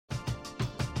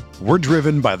We're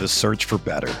driven by the search for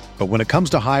better. But when it comes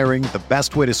to hiring, the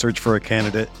best way to search for a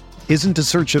candidate isn't to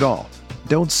search at all.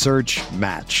 Don't search,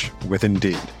 match with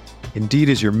Indeed. Indeed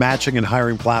is your matching and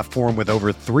hiring platform with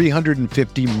over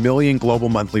 350 million global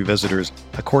monthly visitors,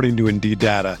 according to Indeed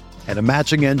data, and a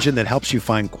matching engine that helps you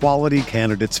find quality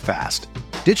candidates fast.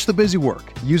 Ditch the busy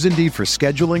work. Use Indeed for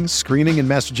scheduling, screening, and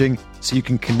messaging so you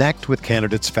can connect with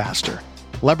candidates faster.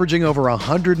 Leveraging over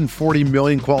 140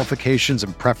 million qualifications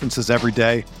and preferences every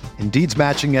day, Indeed's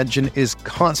matching engine is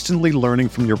constantly learning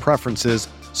from your preferences,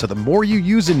 so the more you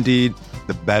use Indeed,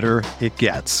 the better it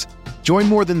gets. Join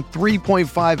more than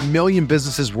 3.5 million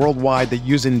businesses worldwide that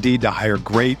use Indeed to hire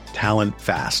great talent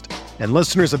fast. And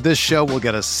listeners of this show will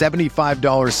get a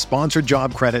 $75 sponsored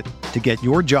job credit to get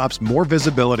your jobs more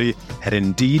visibility at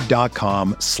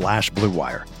Indeed.com/Blue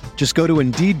Wire. Just go to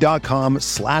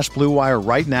Indeed.com/Blue Wire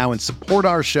right now and support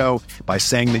our show by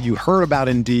saying that you heard about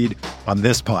Indeed on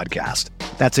this podcast.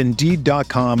 That's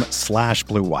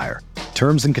Indeed.com/Blue Wire.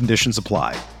 Terms and conditions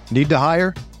apply. Need to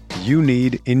hire? You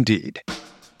need Indeed.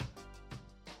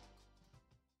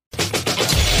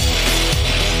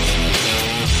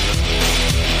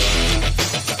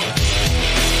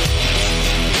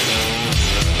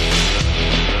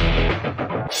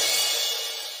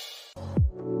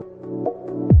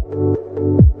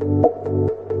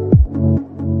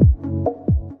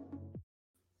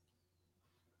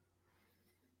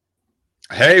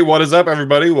 Hey, what is up,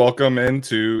 everybody? Welcome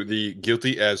into the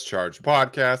Guilty as Charged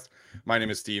podcast. My name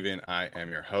is Steven. I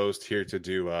am your host here to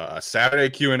do a Saturday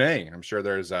Q&A. I'm sure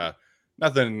there's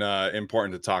nothing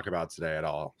important to talk about today at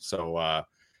all. So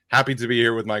happy to be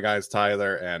here with my guys,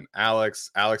 Tyler and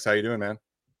Alex. Alex, how you doing, man?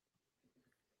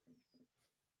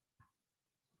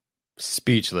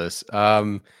 Speechless.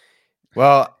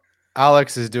 Well,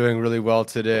 Alex is doing really well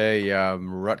today.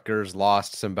 Rutgers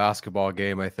lost some basketball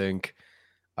game, I think.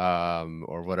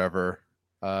 Or whatever.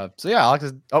 So yeah, Alex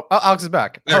is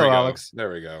back. Hello, Alex.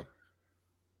 There we go.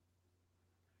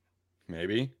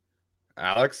 Maybe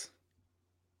Alex.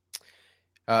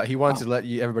 He wants to let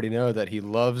everybody know that he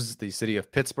loves the city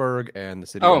of Pittsburgh and the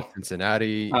city of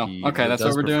Cincinnati. Okay, that's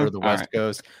what we're doing. The West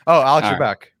Coast. Oh, Alex, you're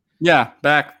back. Yeah,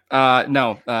 back.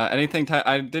 No, anything.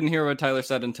 I didn't hear what Tyler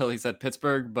said until he said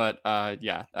Pittsburgh, but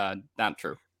not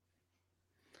true.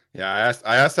 Yeah,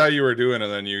 I asked how you were doing,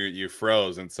 and then you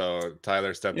froze, and so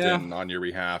Tyler stepped in on your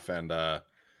behalf and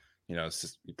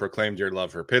proclaimed your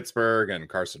love for Pittsburgh and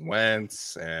Carson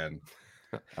Wentz, and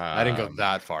I didn't go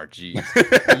that far. Jeez.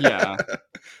 Yeah,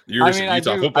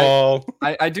 Utah football.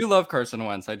 I do love Carson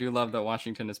Wentz. I do love that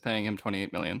Washington is paying him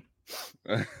 $28 million.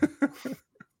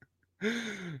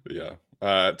 Yeah,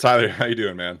 Tyler, how you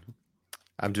doing, man?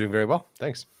 I'm doing very well,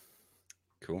 thanks.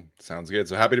 Cool, sounds good.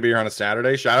 So happy to be here on a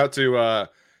Saturday. Shout out to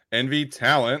Envy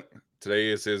Talent. Today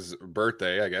is his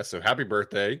birthday, I guess. So happy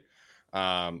birthday.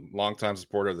 Longtime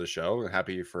supporter of the show.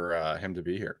 Happy for him to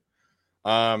be here.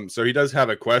 So he does have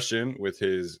a question with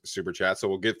his super chat. So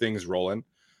we'll get things rolling.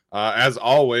 As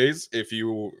always, if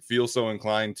you feel so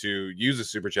inclined to use a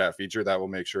super chat feature, that will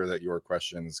make sure that your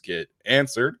questions get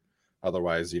answered.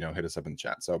 Otherwise, hit us up in the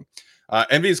chat. So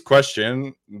Envy's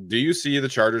question: do you see the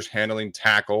Chargers handling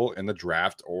tackle in the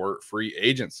draft or free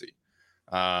agency?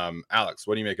 Alex,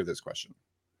 what do you make of this question?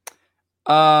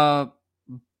 Both.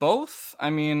 I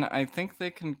mean, I think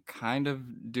they can kind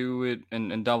of do it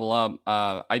and double up.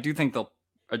 I do think they'll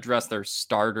address their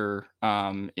starter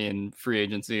in free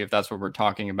agency, if that's what we're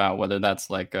talking about, whether that's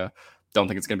like don't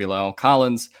think it's going to be Lyle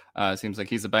Collins. Seems like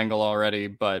he's a Bengal already,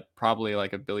 but probably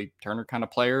like a Billy Turner kind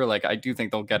of player. Like, I do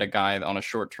think they'll get a guy on a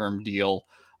short-term deal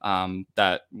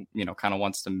that, kind of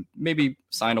wants to maybe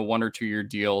sign a 1 or 2 year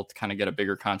deal to kind of get a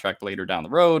bigger contract later down the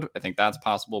road. I think that's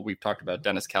possible. We've talked about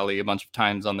Dennis Kelly a bunch of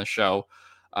times on the show.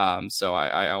 So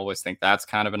I always think that's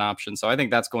kind of an option. So I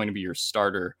think that's going to be your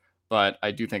starter, but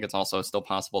I do think it's also still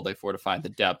possible they fortify the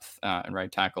depth and right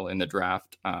tackle in the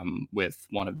draft with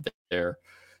one of their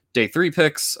day 3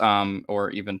 picks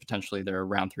or even potentially their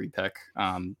round 3 pick.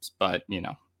 But,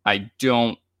 I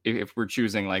don't, if we're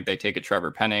choosing like they take a Trevor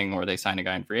Penning or they sign a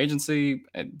guy in free agency,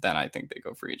 then I think they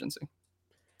go free agency.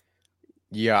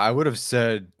 Yeah, I would have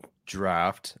said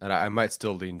draft, and I might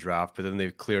still lean draft, but then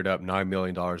they've cleared up $9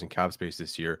 million in cap space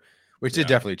this year, which did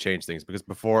definitely change things, because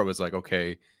before it was like,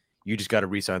 okay, you just got to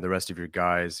re-sign the rest of your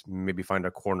guys, maybe find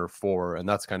a corner 4, and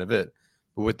that's kind of it.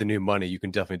 But with the new money, you can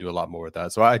definitely do a lot more with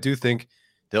that. So I do think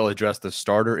they'll address the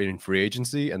starter in free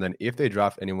agency, and then if they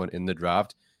draft anyone in the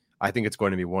draft, I think it's going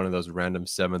to be one of those random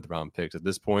 7th round picks. At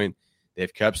this point,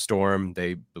 they've kept Storm.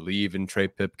 They believe in Trey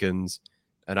Pipkins,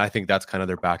 and I think that's kind of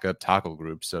their backup tackle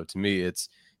group. So to me, it's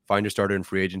find your starter in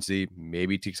free agency,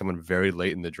 maybe take someone very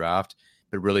late in the draft.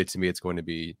 But really, to me, it's going to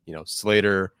be,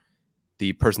 Slater,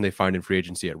 the person they find in free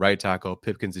agency at right tackle.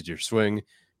 Pipkins is your swing,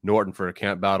 Norton for a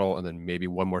camp battle, and then maybe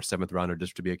one more 7th rounder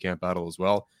just to be a camp battle as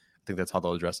well. I think that's how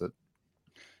they'll address it.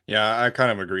 Yeah, I kind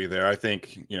of agree there. I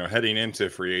think, heading into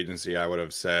free agency, I would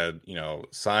have said,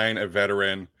 sign a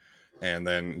veteran and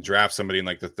then draft somebody in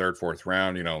like the 3rd, 4th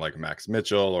round, like Max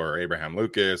Mitchell or Abraham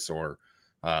Lucas or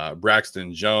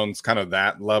Braxton Jones, kind of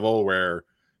that level where,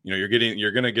 you're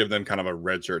going to give them kind of a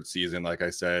redshirt season. Like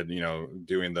I said,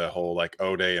 doing the whole like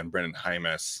Ode and Brendan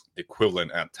Hymas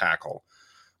equivalent at tackle.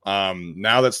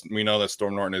 Now that we know that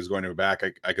Storm Norton is going to be back,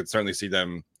 I could certainly see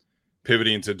them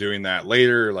pivoting to doing that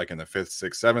later, like in the 5th,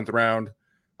 6th, 7th round.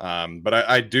 But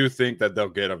I do think that they'll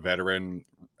get a veteran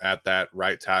at that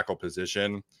right tackle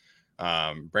position.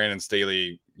 Brandon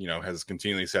Staley, has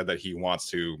continually said that he wants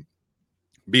to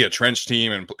be a trench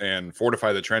team and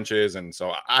fortify the trenches. And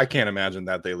so I can't imagine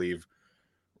that they leave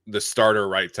the starter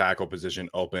right tackle position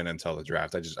open until the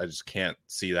draft. I just can't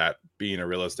see that being a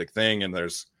realistic thing. And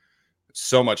there's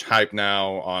so much hype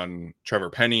now on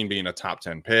Trevor Penning being a top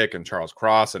 10 pick and Charles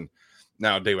Cross, and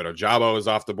now David Ojabo is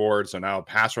off the board. So now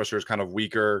pass rusher is kind of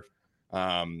weaker,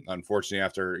 unfortunately,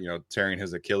 after, tearing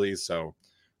his Achilles. So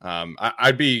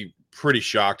I'd be pretty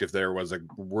shocked if there was a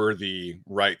worthy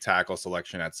right tackle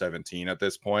selection at 17 at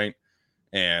this point.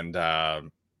 And,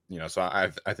 so I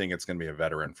think it's going to be a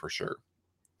veteran for sure.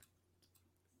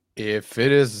 If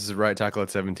it is right tackle at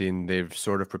 17, they've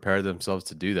sort of prepared themselves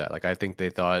to do that. Like, I think they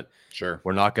thought, sure,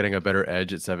 we're not getting a better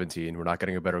edge at 17. We're not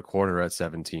getting a better corner at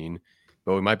 17.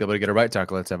 But we might be able to get a right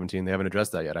tackle at 17. They haven't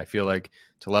addressed that yet. I feel like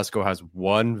Telesco has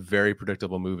one very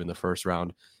predictable move in the 1st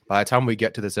round. By the time we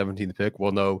get to the 17th pick,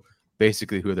 we'll know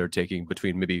basically who they're taking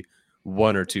between maybe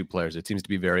 1 or 2 players. It seems to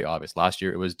be very obvious. Last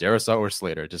year, it was Darrisaw or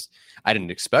Slater. I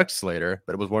didn't expect Slater,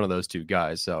 but it was one of those 2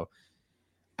 guys. So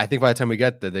I think by the time we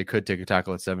get there, they could take a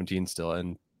tackle at 17 still.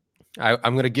 And I'm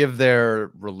going to give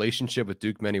their relationship with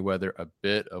Duke Manyweather a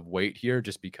bit of weight here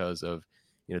just because of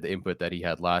the input that he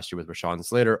had last year with Rashawn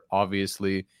Slater.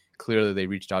 Obviously, clearly they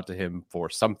reached out to him for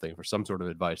some sort of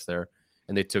advice there,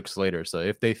 and they took Slater. So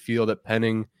if they feel that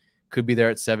Penning could be there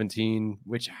at 17,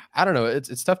 which I don't know,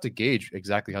 it's tough to gauge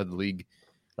exactly how the league,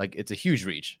 like, it's a huge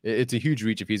reach. It's a huge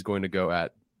reach if he's going to go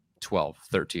at 12,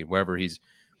 13, wherever he's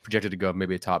projected to go,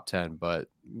 maybe a top 10. But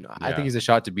I think he's a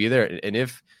shot to be there. And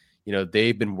if,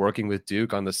 they've been working with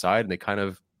Duke on the side and they kind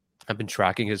of have been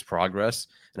tracking his progress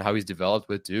and how he's developed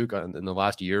with Duke in the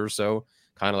last year or so,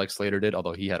 kind of like Slater did,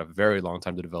 although he had a very long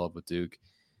time to develop with Duke.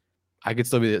 I could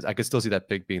still see that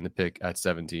pick being the pick at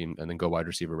 17 and then go wide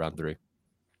receiver round 3.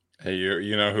 Hey,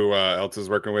 you know who else is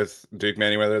working with Duke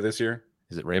Manyweather this year?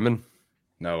 Is it Raymond?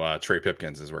 No, Trey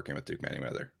Pipkins is working with Duke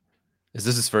Manyweather. Is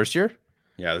this his first year?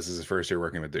 Yeah, this is his first year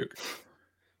working with Duke.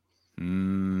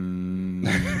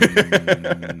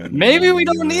 Maybe we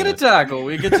don't need a tackle.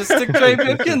 We could just stick Trey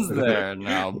Pipkins there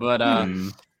now. But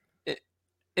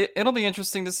it'll be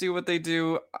interesting to see what they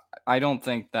do. I don't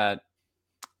think that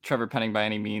Trevor Penning by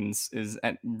any means is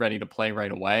ready to play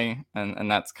right away.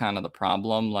 And that's kind of the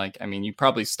problem. Like, I mean, you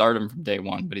probably start him from day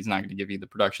one, but he's not going to give you the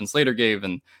production Slater gave.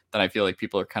 And then I feel like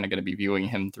people are kind of going to be viewing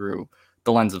him through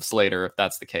the lens of Slater, if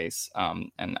that's the case.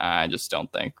 And I just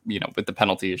don't think, with the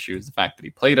penalty issues, the fact that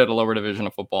he played at a lower division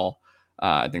of football,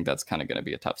 I think that's kind of going to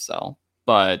be a tough sell.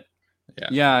 But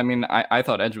yeah, I mean, I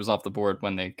thought Edge was off the board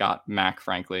when they got Mac,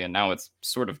 frankly, and now it's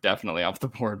sort of definitely off the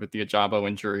board with the Ojabo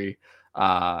injury.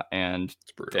 And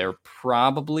they're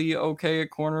probably okay at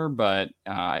corner, but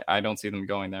I don't see them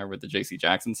going there with the JC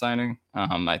Jackson signing.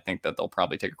 I think that they'll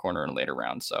probably take a corner in a later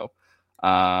round. So,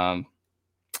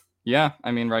 yeah, I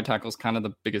mean, right tackle is kind of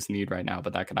the biggest need right now,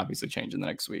 but that could obviously change in the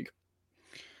next week.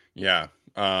 Yeah,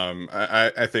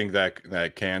 I think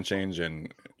that can change.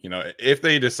 And, if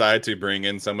they decide to bring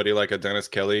in somebody like a Dennis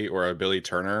Kelly or a Billy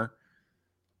Turner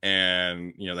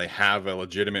and, they have a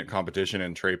legitimate competition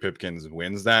and Trey Pipkins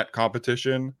wins that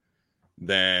competition,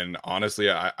 then honestly,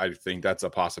 I think that's a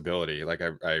possibility. Like,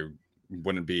 I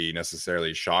wouldn't be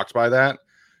necessarily shocked by that.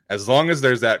 As long as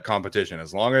there's that competition,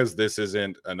 as long as this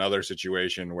isn't another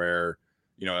situation where,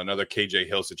 another KJ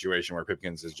Hill situation where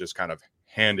Pipkins is just kind of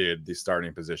handed the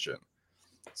starting position.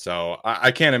 So I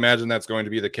can't imagine that's going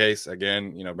to be the case.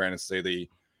 Again, Brandon Staley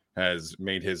has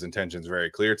made his intentions very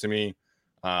clear to me.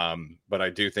 But I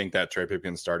do think that Trey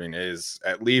Pipkins starting is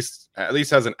at least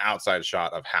has an outside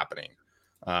shot of happening.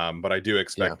 But I do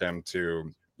expect them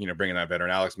to, bring in that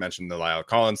veteran. Alex mentioned the Lyle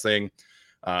Collins thing.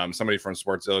 Somebody from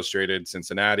Sports Illustrated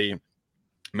Cincinnati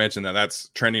mentioned that that's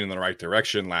trending in the right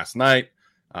direction last night.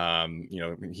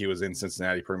 He was in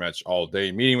Cincinnati pretty much all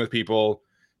day meeting with people.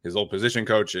 His old position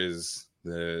coach is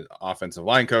the offensive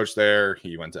line coach there.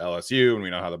 He went to LSU, and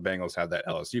we know how the Bengals have that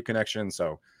LSU connection.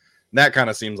 So that kind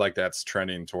of seems like that's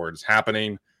trending towards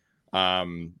happening.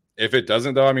 If it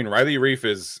doesn't, though, I mean, Riley Reef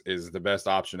is the best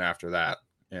option after that.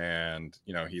 And,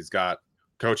 he's got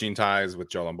coaching ties with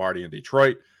Joe Lombardi in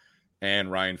Detroit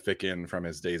and Ryan Ficken from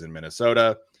his days in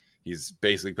Minnesota. He's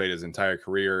basically played his entire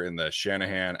career in the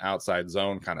Shanahan outside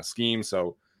zone kind of scheme.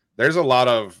 So there's a lot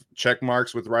of check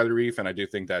marks with Riley Reef, and I do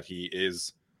think that he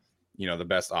is, the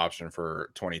best option for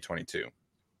 2022.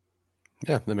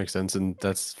 Yeah, that makes sense, and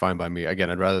that's fine by me. Again,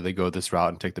 I'd rather they go this route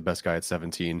and take the best guy at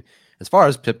 17. As far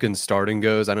as Pipkin's starting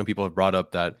goes, I know people have brought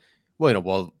up that, when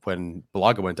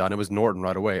Balaga went down, it was Norton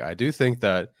right away. I do think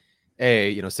that,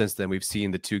 since then we've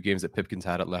seen the 2 games that Pipkins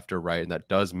had at left or right, and that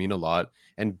does mean a lot.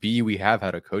 And B, we have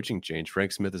had a coaching change.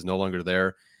 Frank Smith is no longer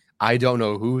there. I don't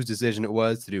know whose decision it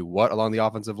was to do what along the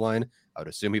offensive line. I would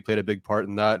assume he played a big part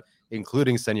in that,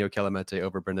 including Senio Kelemete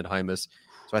over Brendan Hymas.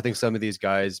 So I think some of these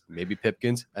guys, maybe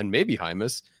Pipkins and maybe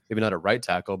Hymas, maybe not a right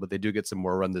tackle, but they do get some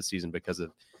more run this season because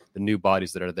of the new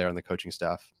bodies that are there on the coaching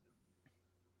staff.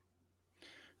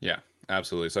 Yeah,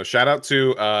 absolutely. So shout out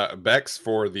to Bex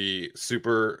for the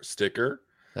super sticker.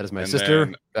 That is my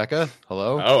sister, Becca.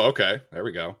 Hello. Oh, okay. There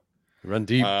we go. Run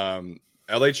deep.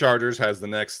 LA Chargers has the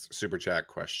next super chat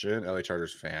question. LA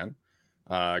Chargers fan.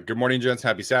 Good morning, gents.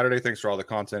 Happy Saturday. Thanks for all the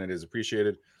content. It is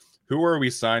appreciated. Who are we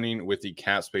signing with the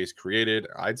cap space created?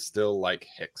 I'd still like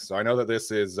Hicks. So I know that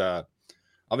this is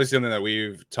obviously something that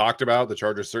we've talked about. The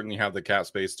Chargers certainly have the cap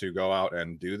space to go out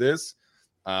and do this.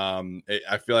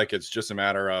 I feel like it's just a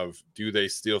matter of, do they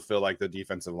still feel like the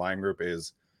defensive line group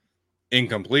is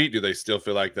incomplete? Do they still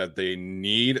feel like that they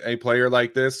need a player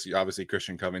like this? Obviously,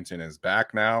 Christian Covington is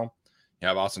back now. You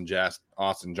have Austin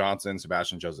Johnson,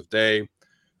 Sebastian Joseph Day,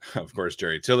 of course,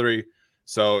 Jerry Tillery.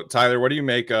 So, Tyler, what do you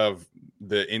make of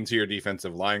the interior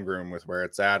defensive line room with where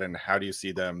it's at, and how do you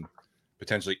see them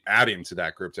potentially adding to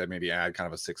that group to maybe add kind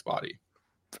of a 6 body?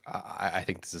 I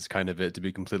think this is kind of it, to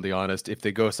be completely honest. If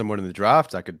they go somewhere in the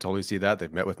draft, I could totally see that.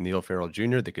 They've met with Neil Farrell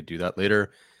Jr. They could do that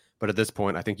later. But at this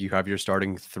point, I think you have your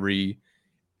starting 3.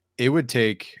 It would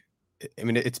take,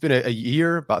 it's been a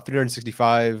year, about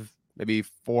 365, maybe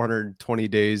 420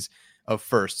 days of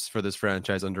firsts for this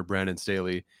franchise under Brandon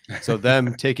Staley. So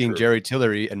them taking Jerry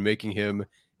Tillery and making him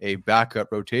a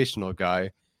backup rotational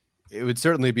guy, it would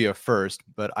certainly be a first,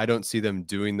 but I don't see them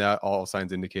doing that. All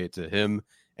signs indicate to him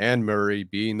and Murray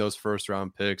being those first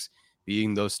round picks,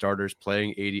 being those starters,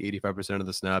 playing 80-85% of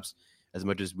the snaps. As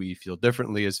much as we feel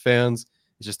differently as fans,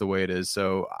 it's just the way it is.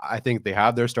 So I think they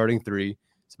have their starting 3,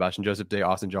 Sebastian Joseph Day,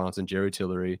 Austin Johnson, Jerry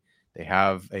Tillery. They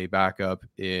have a backup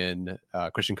in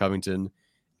Christian Covington.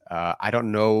 I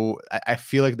don't know. I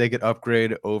feel like they could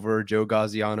upgrade over Joe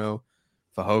Gaziano.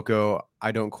 Fahoko,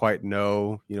 I don't quite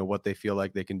know, what they feel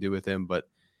like they can do with him. But,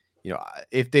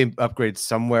 if they upgrade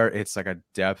somewhere, it's like a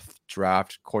depth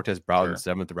draft, Cortez Broughton,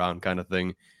 7th round kind of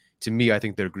thing. To me, I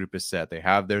think their group is set. They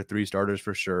have their 3 starters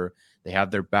for sure. They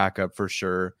have their backup for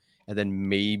sure. And then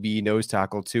maybe nose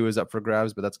tackle 2 is up for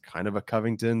grabs, but that's kind of a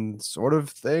Covington sort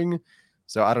of thing.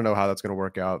 So I don't know how that's going to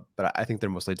work out, but I think they're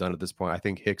mostly done at this point. I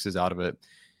think Hicks is out of it,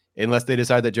 unless they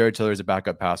decide that Jerry Tillery is a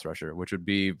backup pass rusher, which would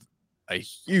be a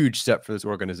huge step for this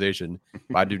organization.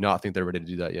 But I do not think they're ready to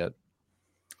do that yet.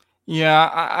 Yeah,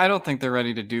 I don't think they're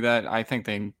ready to do that. I think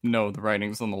they know the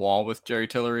writing's on the wall with Jerry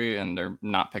Tillery, and they're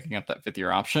not picking up that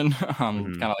 5th-year option.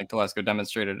 Kind of like Telesco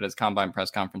demonstrated at his combine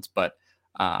press conference, but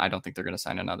I don't think they're going to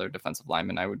sign another defensive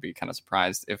lineman. I would be kind of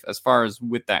surprised if, as far as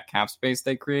with that cap space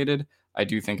they created, I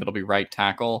do think it'll be right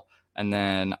tackle. And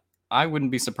then I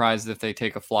wouldn't be surprised if they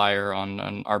take a flyer on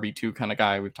an RB2 kind of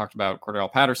guy. We've talked about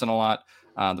Cordell Patterson a lot.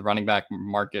 The running back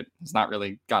market has not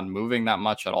really gotten moving that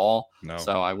much at all. No.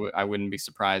 So I wouldn't be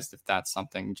surprised if that's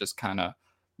something just kind of,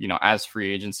 as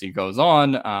free agency goes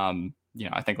on.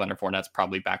 I think Leonard Fournette's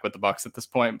probably back with the Bucs at this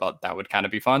point, but that would kind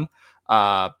of be fun.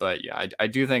 But yeah, I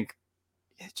do think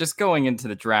just going into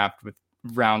the draft with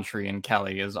Roundtree and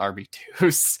Kelly as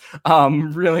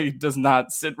RB2s really does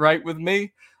not sit right with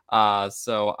me.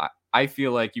 So I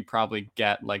feel like you probably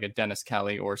get like a Dennis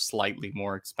Kelly or slightly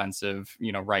more expensive,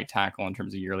 right tackle in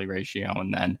terms of yearly ratio,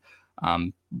 and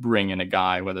then bring in a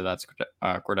guy, whether that's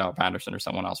Cordell Patterson or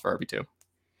someone else for RB2.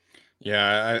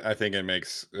 Yeah, I think it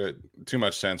makes too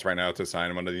much sense right now to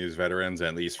sign one of these veterans,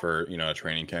 at least for, a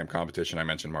training camp competition. I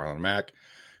mentioned Marlon Mack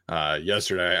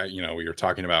yesterday. We were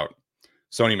talking about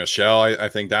Sony Michel. I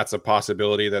think that's a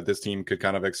possibility that this team could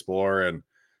kind of explore. And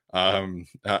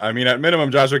at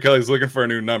minimum, Joshua Kelly's looking for a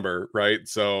new number, right?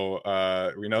 So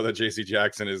we know that JC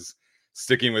Jackson is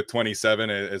sticking with 27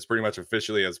 as pretty much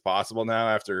officially as possible now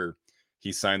after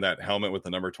he signed that helmet with the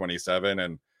number 27.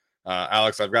 And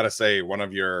Alex, I've got to say, one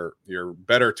of your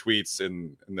better tweets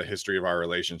in the history of our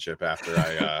relationship after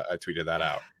I tweeted that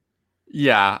out.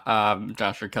 Yeah,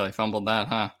 Joshua Kelly fumbled that,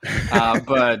 huh?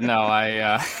 But no,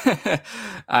 I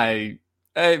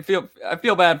I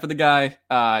feel bad for the guy.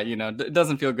 It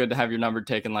doesn't feel good to have your number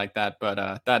taken like that,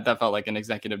 but that felt like an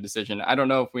executive decision. I don't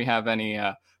know if we have any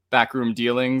backroom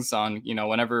dealings on,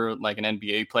 whenever like an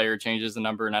NBA player changes the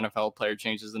number, an NFL player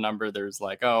changes the number, there's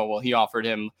like, oh, well, he offered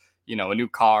him, a new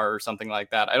car or something like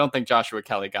that. I don't think Joshua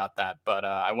Kelly got that, but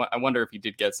I wonder if he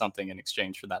did get something in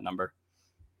exchange for that number.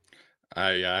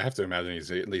 I have to imagine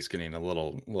he's at least getting a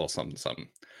little something something.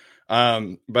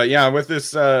 But yeah, with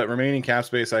this remaining cap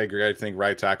space, I agree. I think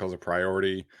right tackle is a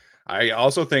priority. I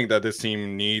also think that this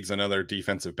team needs another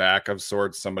defensive back of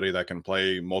sorts, somebody that can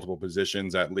play multiple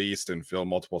positions at least and fill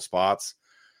multiple spots.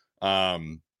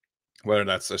 Whether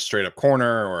that's a straight up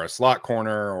corner or a slot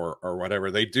corner or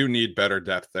whatever, they do need better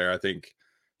depth there. I think,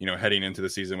 heading into the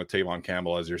season with Tavon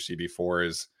Campbell as your CB4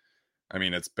 is,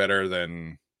 it's better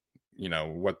than,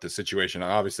 what the situation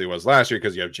obviously was last year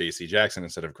because you have JC Jackson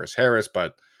instead of Chris Harris,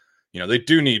 but they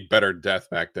do need better depth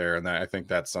back there. And I think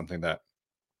that's something that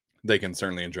they can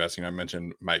certainly address. I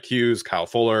mentioned Mike Hughes, Kyle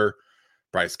Fuller,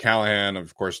 Bryce Callahan.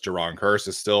 Of course, Jerron Kearse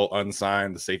is still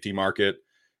unsigned. The safety market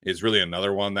is really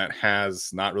another one that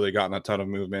has not really gotten a ton of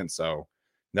movement. So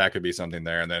that could be something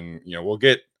there. And then, we'll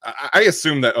get, I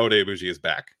assume that Ode Bougie is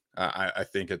back. I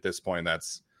think at this point,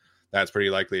 that's pretty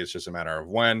likely. It's just a matter of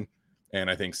when. And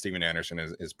I think Steven Anderson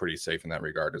is pretty safe in that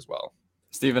regard as well.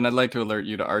 Steven, I'd like to alert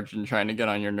you to Arjun trying to get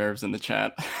on your nerves in the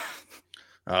chat.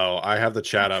 Oh, I have the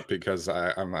chat up because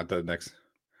I'm at the next.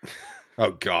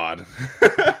 Oh, God.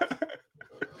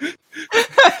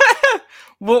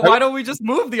 Well, why don't we just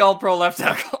move the all-pro left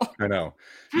tackle? I know.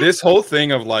 This whole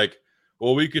thing of like,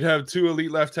 well, we could have two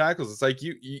elite left tackles. It's like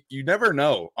you never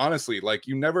know. Honestly, like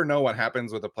you never know what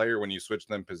happens with a player when you switch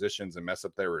them positions and mess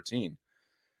up their routine.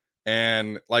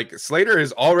 And like Slater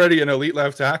is already an elite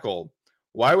left tackle.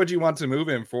 Why would you want to move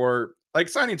him for like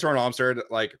signing Terrell Armstead?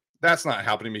 Like that's not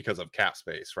happening because of cap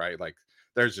space, right? Like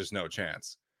there's just no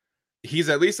chance. He's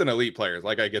at least an elite player.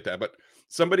 Like I get that. But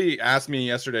somebody asked me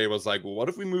yesterday was like, well, what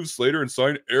if we move Slater and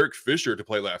sign Eric Fisher to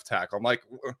play left tackle? I'm like,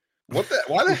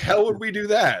 why the hell would we do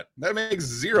that? That makes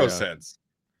zero sense.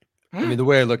 The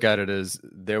way I look at it is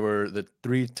there were the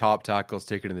 3 top tackles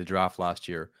taken in the draft last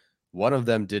year. One of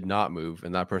them did not move,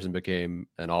 and that person became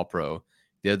an all-pro.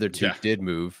 The other 2 did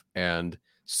move, and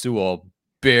Sewell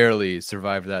barely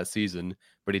survived that season,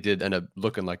 but he did end up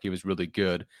looking like he was really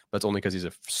good. That's only because he's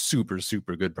a super,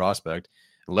 super good prospect.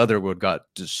 Leatherwood got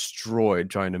destroyed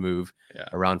trying to move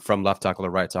around from left tackle to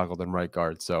right tackle, then right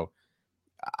guard. So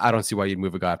I don't see why you'd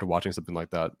move a guy after watching something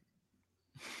like that.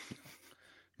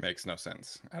 Makes no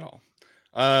sense at all.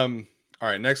 All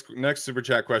right, next super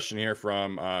chat question here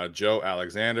from Joe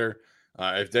Alexander.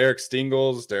 If Derek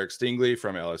Stingley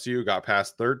from LSU got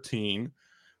past 13,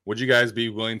 would you guys be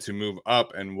willing to move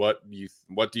up? And what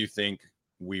do you think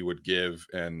we would give?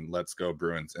 And let's go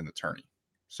Bruins in the tourney.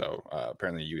 So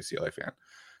apparently a UCLA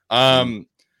fan.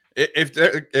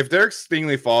 If Derek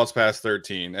Stingley falls past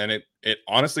 13, and it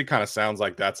honestly kind of sounds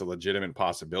like that's a legitimate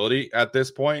possibility at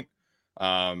this point.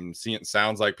 It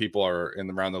sounds like people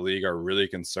around the league are really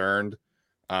concerned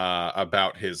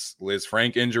about his Liz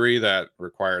Frank injury that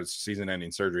requires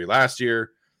season-ending surgery last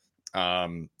year.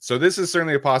 So this is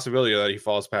certainly a possibility that he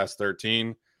falls past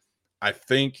 13. I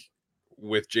think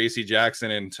with JC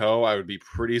Jackson in tow, I would be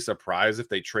pretty surprised if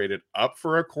they traded up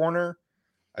for a corner.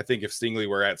 I think if Stingley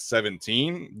were at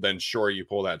 17, then sure, you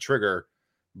pull that trigger.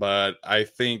 But I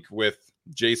think with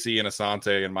JC and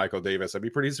Asante and Michael Davis, I'd be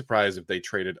pretty surprised if they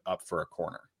traded up for a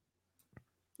corner.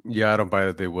 Yeah, I don't buy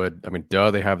that they would.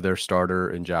 They have their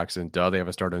starter in Jackson. They have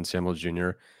a starter in Samuel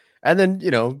Jr. And then,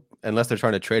 unless they're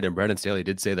trying to trade him, Brandon Staley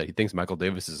did say that he thinks Michael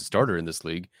Davis is a starter in this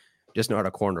league, just not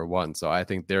a corner one. So I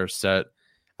think they're set.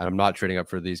 And I'm not trading up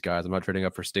for these guys. I'm not trading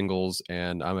up for Stingles.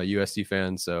 And I'm a USC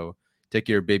fan. So take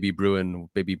your baby Bruin,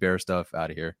 baby Bear stuff out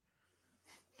of here.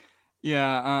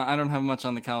 Yeah, I don't have much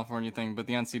on the California thing, but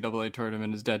the NCAA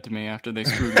tournament is dead to me after they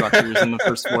screwed Rutgers in the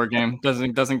first 4 game.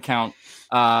 Doesn't count.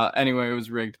 Anyway, it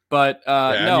was rigged. But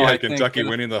no, I think Kentucky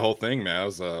winning the whole thing, man. It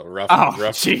was a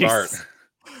rough start.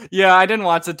 Yeah, I didn't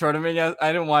watch the tournament yet.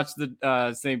 I didn't watch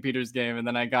the St. Peter's game, and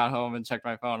then I got home and checked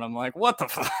my phone. I'm like, what the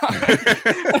fuck?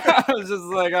 I was just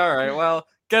like, all right, well,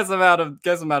 guess I'm out of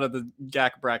the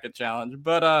GAC bracket challenge.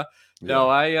 But no,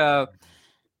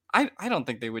 I don't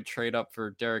think they would trade up for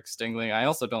Derek Stingley. I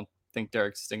also don't think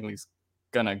Derek Stingley's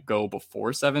going to go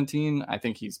before 17. I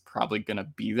think he's probably going to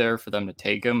be there for them to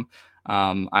take him.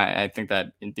 I think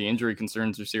that the injury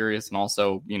concerns are serious. And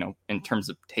also, in terms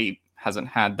of tape, hasn't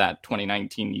had that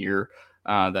 2019 year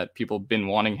that people have been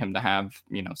wanting him to have,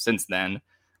 since then.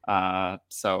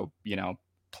 So,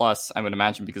 Plus, I would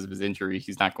imagine because of his injury,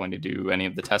 he's not going to do any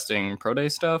of the testing pro day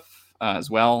stuff as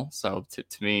well. So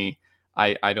to me,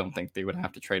 I don't think they would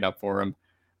have to trade up for him.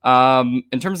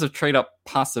 In terms of trade up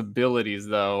possibilities,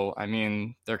 though, I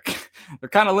mean, they're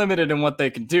kind of limited in what they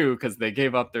can do because they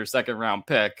gave up their second round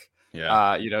pick. Yeah.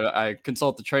 I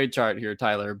consult the trade chart here,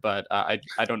 Tyler, but I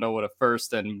don't know what a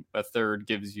first and a third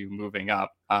gives you moving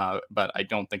up. But I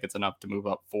don't think it's enough to move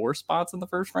up 4 spots in the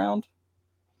first round.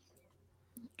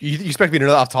 You expect me to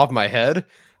know that off the top of my head?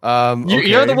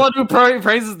 You're the one who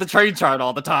praises the trade chart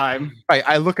all the time.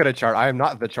 I look at a chart. I am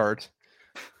not the chart.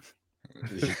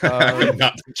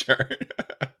 Not the chart.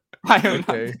 I am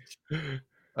okay.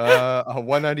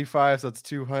 195, so that's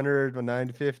 200,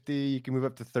 950. You can move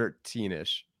up to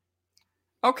 13-ish.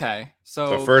 Okay,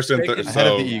 so first and ahead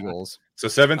of the Eagles. So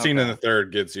 17 in the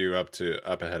third gets you up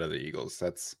ahead of the Eagles.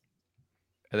 That's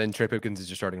and then Trey Pipkins is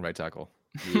your starting right tackle.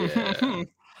 Yeah.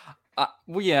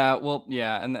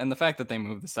 And the fact that they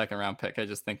moved the second round pick, I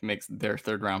just think makes their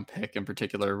third round pick in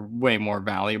particular way more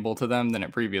valuable to them than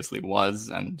it previously was,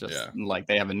 and like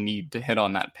they have a need to hit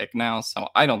on that pick now. So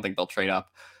I don't think they'll trade up.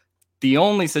 The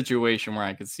only situation where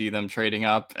I could see them trading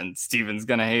up, and Steven's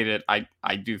gonna hate it, I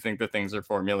do think that things are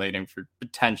formulating for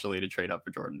potentially to trade up for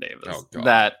Jordan Davis. Oh,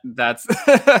 God. That's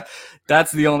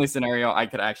that's the only scenario I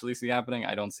could actually see happening.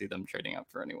 I don't see them trading up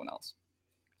for anyone else.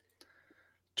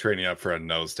 Trading up for a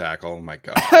nose tackle. Oh my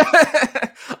God.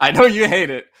 I know you hate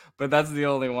it, but that's the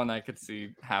only one I could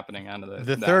see happening out of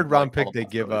the third round pick they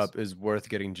give up is worth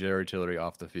getting Jerry Tillery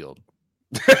off the field.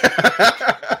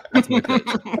 That's my pitch.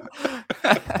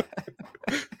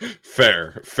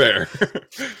 Fair.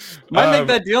 Might make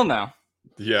that deal now.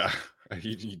 Yeah,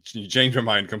 you changed your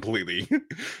mind completely.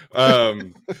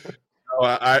 I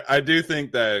do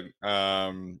think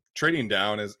that trading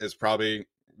down is probably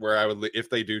where I would, if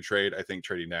they do trade, I think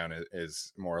trading down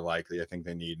is more likely. I think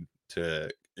they need to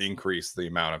increase the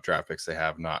amount of draft picks they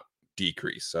have, not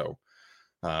decrease. So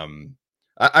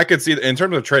I could see, in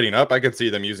terms of trading up, I could see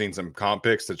them using some comp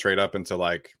picks to trade up into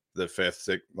like the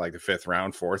fifth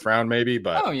round, fourth round, maybe.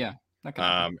 But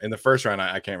in the first round,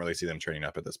 I can't really see them trading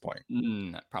up at this point.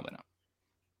 Probably not.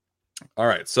 All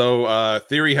right. So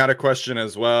Theory had a question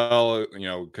as well,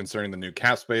 concerning the new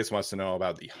cap space, wants to know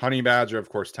about the Honey Badger, of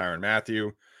course, Tyrann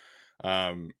Mathieu.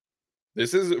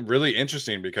 This is really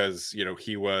interesting because,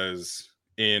 he was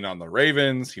in on the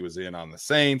Ravens, he was in on the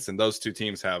Saints, and those two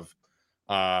teams have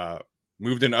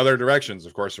moved in other directions.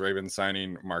 Of course, the Ravens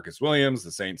signing Marcus Williams,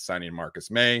 the Saints signing Marcus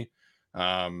May.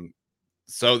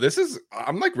 So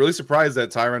I'm like really surprised that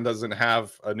Tyrann doesn't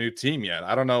have a new team yet.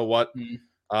 I don't know what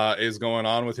is going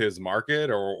on with his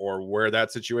market or where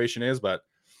that situation is, but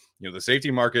the safety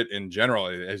market in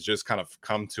general has just kind of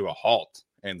come to a halt.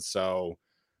 And so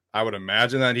I would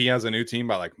imagine that he has a new team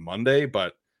by like Monday,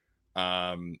 but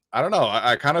I don't know.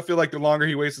 I kind of feel like the longer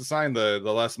he waits to sign, the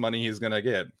less money he's going to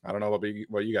get. I don't know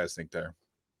what you guys think there.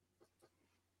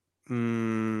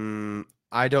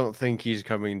 I don't think he's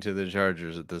coming to the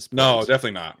Chargers at this point. No,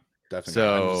 definitely not.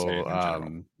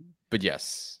 So, but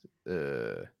yes,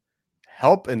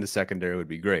 help in the secondary would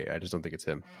be great. I just don't think it's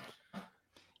him.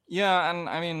 Yeah, and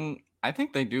I mean, I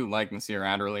think they do like Nasir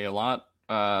Adderley a lot.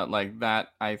 Like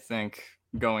that, I think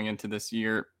going into this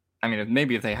year, I mean,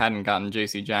 if they hadn't gotten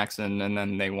J.C. Jackson and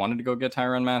then they wanted to go get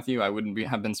Tyrann Mathieu, I wouldn't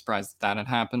have been surprised if that had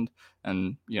happened.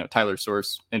 And, Tyler's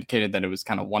source indicated that it was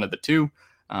kind of one of the two,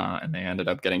 and they ended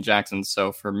up getting Jackson.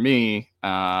 So for me,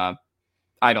 I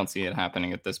don't see it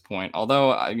happening at this point. Although,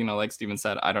 like Steven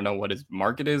said, I don't know what his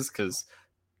market is, because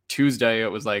Tuesday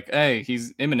it was like, hey,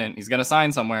 he's imminent, he's going to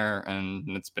sign somewhere.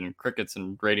 And it's been crickets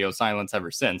and radio silence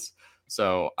ever since.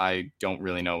 So I don't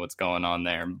really know what's going on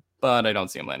there, but I don't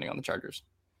see him landing on the Chargers.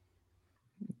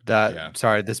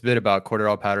 This bit about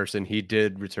Cordarrelle Patterson, he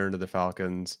did return to the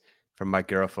Falcons from Mike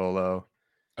Garafolo.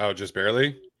 Oh, just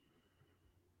barely?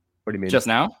 What do you mean? Just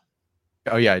now?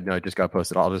 Oh yeah, no, it just got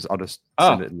posted. I'll just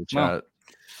send it in the chat.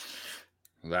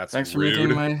 Well, thanks rude. for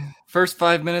making my first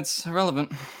 5 minutes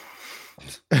irrelevant.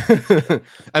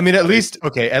 I mean, at least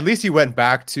he went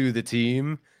back to the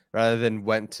team rather than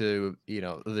went to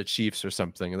the Chiefs or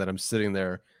something, and then I'm sitting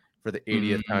there for the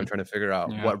 80th time trying to figure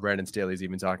out what Brandon Staley's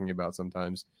even talking about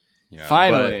sometimes. Yeah.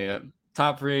 Finally,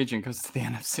 top free agent goes to the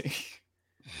NFC.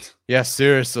 Yeah,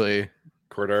 seriously.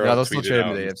 Cordero they'll still trade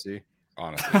him to the AFC.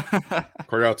 Honestly.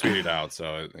 Cordero tweeted out,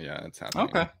 so yeah, it's happening.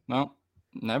 Okay, no,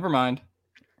 never mind.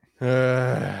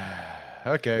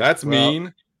 Okay. That's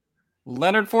mean.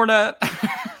 Leonard Fournette.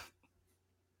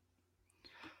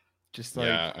 Just like...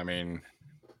 Yeah, I mean,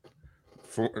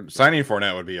 signing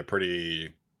Fournette would be a pretty...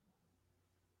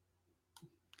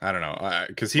 I don't know,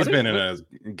 because he's been in a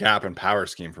gap and power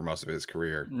scheme for most of his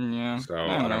career. Yeah. So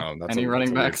I don't know. That's Any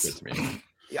running backs? Weird fit to me.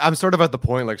 I'm sort of at the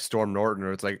point like Storm Norton,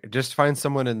 where it's like just find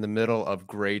someone in the middle of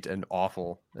great and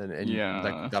awful, and Yeah.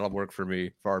 like that'll work for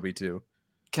me for RB2.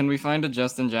 Can we find a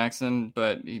Justin Jackson,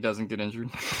 but he doesn't get injured?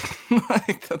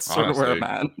 Like, that's sort of where I'm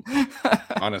at.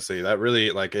 Honestly, that really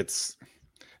like it's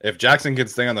if Jackson can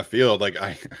stay on the field, like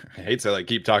I hate to like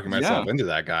keep talking myself into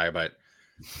that guy, but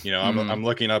I'm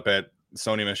looking up at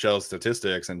Sony Michel's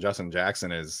statistics, and Justin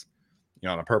Jackson is,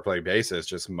 on a per play basis,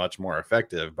 just much more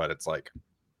effective. But it's like,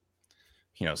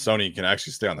 Sony can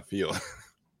actually stay on the field.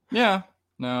 Yeah,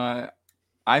 no,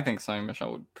 I think Sony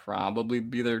Michel would probably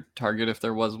be their target if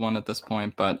there was one at this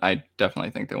point, but I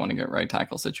definitely think they want to get right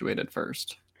tackle situated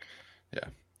first.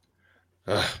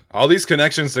 Yeah. All these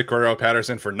connections to Cordero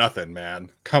Patterson for nothing,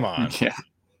 man. Come on. Yeah.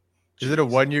 Is it a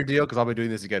 1-year deal? Because I'll be doing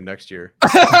this again next year.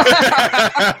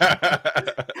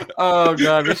 Oh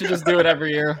god, we should just do it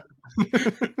every year.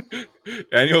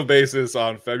 Annual basis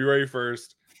on February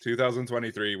 1st,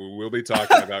 2023. We will be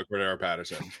talking about Cordero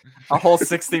Patterson. A whole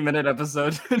 60-minute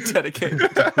episode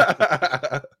dedicated.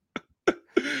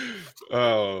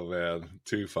 Oh man,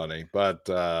 too funny. But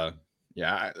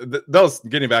yeah, they'll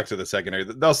getting back to the secondary.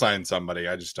 They'll sign somebody.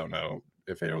 I just don't know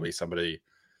if it'll be somebody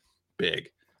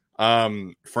big.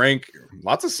 Frank,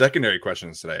 lots of secondary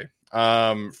questions today.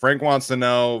 Frank wants to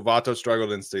know, Vato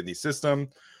struggled in the system.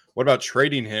 What about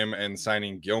trading him and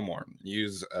signing Gilmore?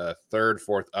 Use a third,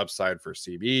 fourth upside for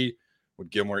CB. Would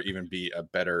Gilmore even be a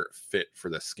better fit for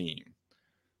the scheme?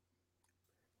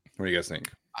 What do you guys think?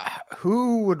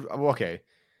 Who would? Okay,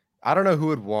 I don't know who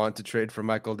would want to trade for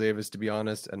Michael Davis, to be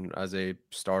honest. And as a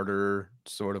starter,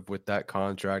 sort of with that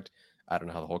contract, I don't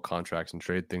know how the whole contracts and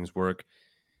trade things work.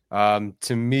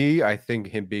 To me, I think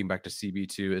him being back to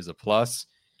CB2 is a plus.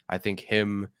 I think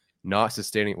him not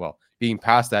being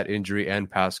past that injury and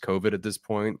past COVID at this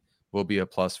point will be a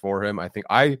plus for him. I think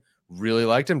I really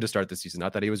liked him to start the season.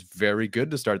 Not that he was very good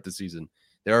to start the season.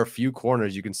 There are a few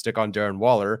corners you can stick on Darren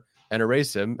Waller and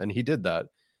erase him, and he did that.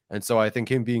 And so I think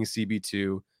him being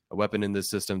CB2, a weapon in this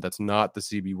system that's not the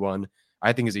CB1,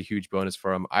 I think is a huge bonus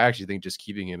for him. I actually think just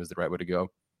keeping him is the right way to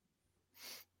go.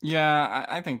 Yeah,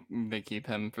 I think they keep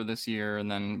him for this year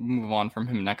and then move on from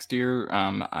him next year.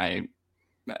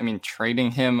 I mean,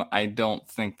 trading him, I don't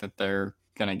think that they're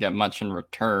going to get much in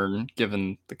return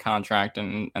given the contract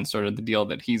and sort of the deal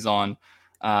that he's on.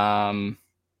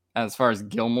 As far as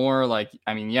Gilmore,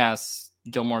 yes,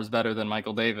 Gilmore's better than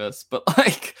Michael Davis, but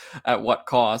at what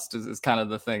cost is kind of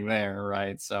the thing there,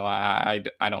 right? So I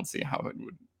don't see how it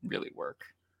would really work.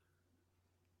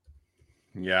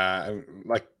 Yeah,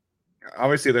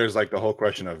 obviously there's the whole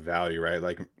question of value,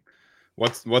 right?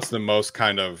 What's the most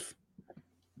kind of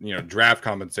draft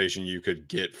compensation you could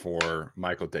get for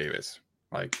Michael Davis?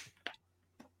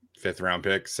 5th round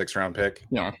pick, 6th round pick?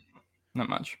 Yeah, not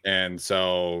much. And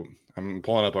so I'm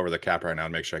pulling up over the cap right now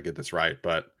and make sure I get this right.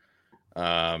 But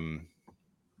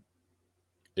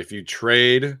if you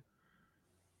trade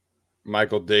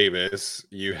Michael Davis,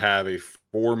 you have a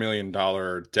 $4 million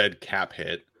dead cap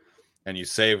hit and you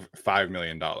save $5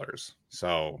 million.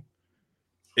 So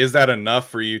is that enough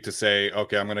for you to say,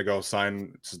 okay, I'm going to go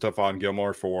sign Stephon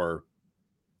Gilmore for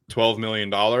 $12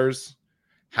 million,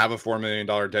 have a $4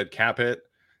 million dead cap hit,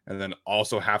 and then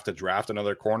also have to draft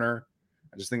another corner?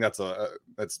 I just think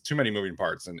that's too many moving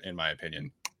parts in my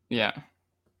opinion. Yeah.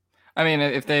 I mean,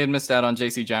 if they had missed out on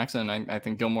JC Jackson, I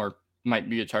think Gilmore might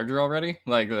be a Charger already.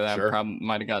 That problem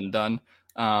might have gotten done.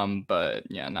 But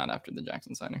yeah, not after the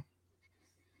Jackson signing.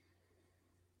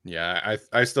 Yeah,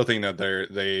 I still think that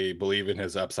they believe in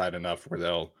his upside enough where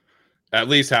they'll at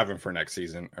least have him for next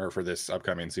season or for this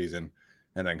upcoming season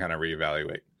and then kind of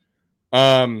reevaluate.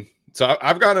 So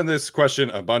I've gotten this question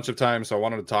a bunch of times, so I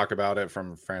wanted to talk about it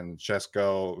from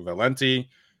Francesco Valenti.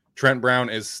 Trent Brown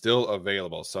is still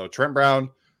available. So Trent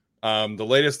Brown, the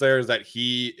latest there is that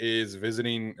he is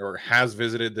visiting or has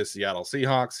visited the Seattle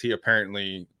Seahawks. He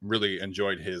apparently really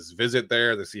enjoyed his visit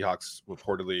there. The Seahawks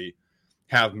reportedly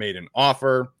have made an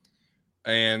offer.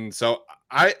 And so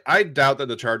I doubt that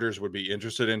the Chargers would be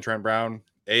interested in Trent Brown,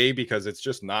 because it's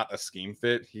just not a scheme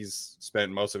fit. He's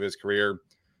spent most of his career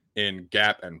in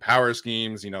gap and power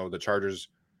schemes. The Chargers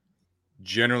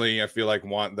generally, I feel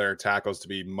want their tackles to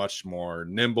be much more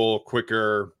nimble,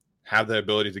 quicker, have the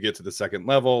ability to get to the second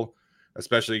level,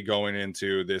 especially going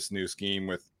into this new scheme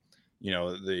with,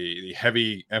 the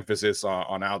heavy emphasis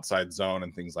on outside zone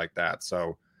and things like that.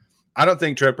 So I don't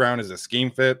think Trent Brown is a scheme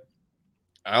fit.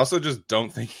 I also just don't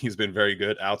think he's been very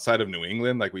good outside of New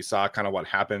England. We saw kind of what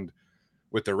happened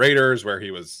with the Raiders, where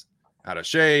he was out of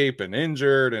shape and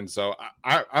injured. And so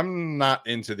I'm not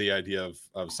into the idea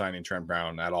of signing Trent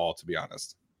Brown at all, to be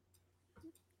honest.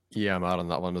 Yeah, I'm out on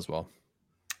that one as well.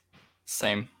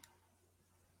 Same.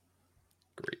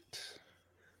 Great.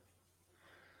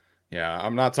 Yeah,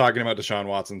 I'm not talking about Deshaun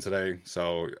Watson today,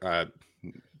 so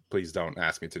please don't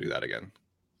ask me to do that again.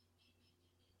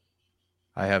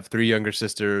 I have 3 younger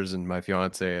sisters and my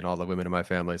fiance and all the women in my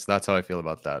family, so that's how I feel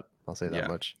about that. I'll say that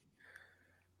much.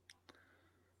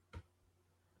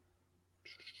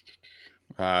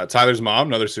 Tyler's mom,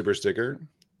 another super sticker.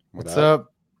 What's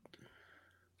up?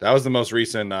 That was the most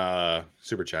recent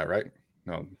super chat, right?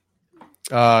 No.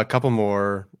 A couple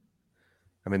more.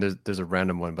 I mean, there's a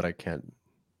random one, but I can't.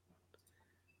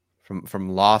 From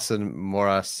Lawson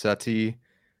Morasetti.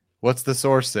 What's the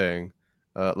source saying?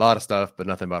 A lot of stuff, but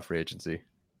nothing about free agency.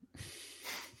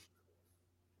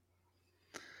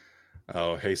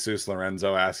 Oh, Jesus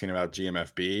Lorenzo asking about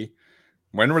GMFB.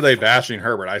 When were they bashing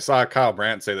Herbert? I saw Kyle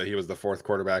Brandt say that he was the 4th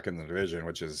quarterback in the division,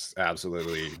 which is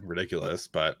absolutely ridiculous.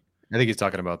 But I think he's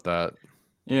talking about that.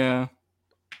 Yeah.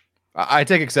 I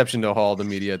take exception to all the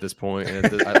media at this point.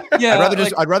 And Yeah,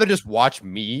 I'd rather just watch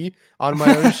me on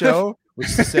my own show, which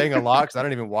is saying a lot because I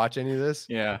don't even watch any of this.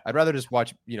 Yeah. I'd rather just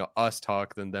watch, us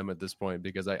talk than them at this point,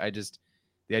 because I just,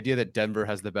 the idea that Denver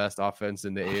has the best offense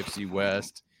in the AFC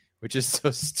West, which is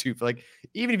so stupid. Like,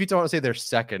 even if you don't want to say they're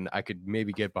second, I could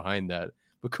maybe get behind that.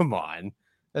 But come on,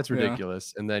 that's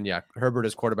ridiculous. Yeah. And then, Herbert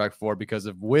is quarterback 4 because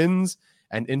of wins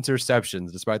and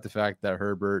interceptions, despite the fact that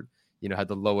Herbert, had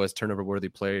the lowest turnover-worthy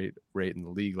play rate in the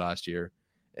league last year.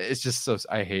 It's just so,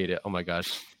 I hate it. Oh my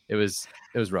gosh, it was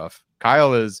rough.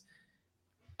 Kyle is,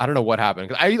 I don't know what happened,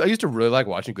 because I used to really like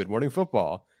watching Good Morning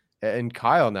Football, and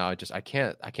Kyle now I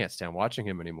can't stand watching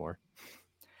him anymore.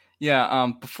 Yeah,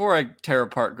 before I tear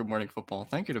apart Good Morning Football,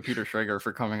 thank you to Peter Schrager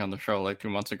for coming on the show like 2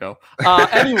 months ago.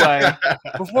 Anyway,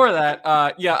 before that,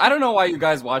 I don't know why you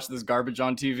guys watch this garbage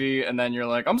on TV, and then you're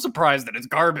like, I'm surprised that it's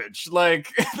garbage.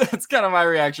 Like, that's kind of my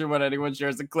reaction when anyone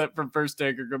shares a clip from First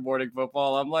Take or Good Morning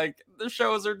Football. I'm like, the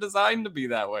shows are designed to be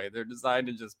that way. They're designed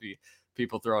to just be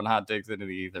people throwing hot takes into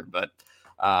the ether, but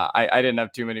I didn't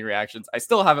have too many reactions. I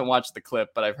still haven't watched the clip,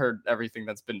 but I've heard everything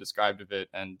that's been described of it,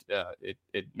 and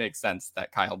it makes sense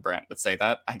that Kyle Brandt would say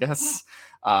that, I guess.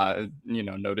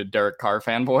 Noted Derek Carr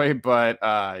fanboy, but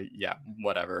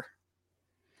whatever.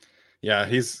 Yeah,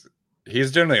 he's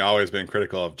generally always been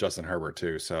critical of Justin Herbert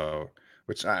too, so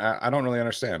which I don't really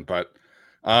understand. But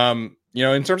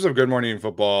in terms of Good Morning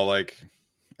Football, like,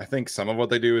 I think some of what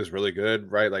they do is really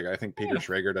good, right? Like, I think Peter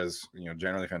Schrager does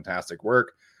generally fantastic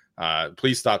work.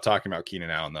 Please stop talking about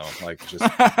Keenan Allen, though. Like, just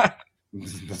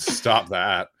stop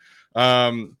that.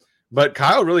 But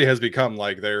Kyle really has become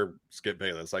like their Skip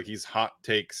Bayless. Like, he's hot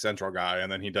take central guy,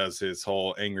 and then he does his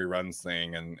whole angry runs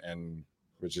thing, and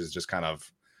which is just kind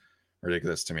of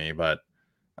ridiculous to me. But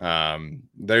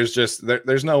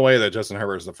there's no way that Justin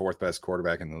Herbert is the 4th best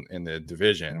quarterback in the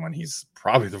division when he's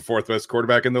probably the 4th best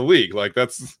quarterback in the league. Like,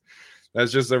 that's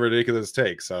just a ridiculous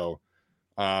take. So.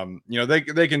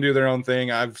 They can do their own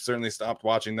thing. I've certainly stopped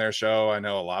watching their show. I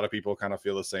know a lot of people kind of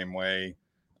feel the same way.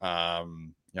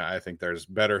 I think there's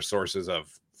better sources of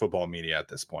football media at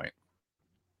this point.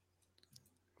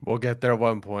 We'll get there at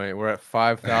one point. We're at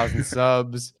 5,000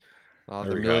 subs.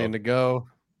 Another million to go.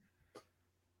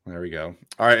 There we go.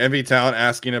 All right, MV Talent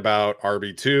asking about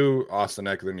RB2. Austin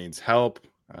Eckler needs help.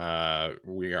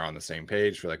 We are on the same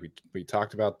page. I feel like we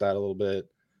talked about that a little bit.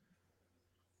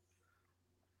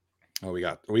 Oh, we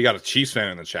got a Chiefs fan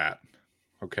in the chat.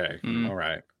 Okay. All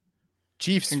right.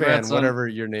 Chiefs fan, whatever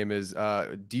your name is.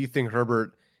 Do you think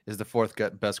Herbert is the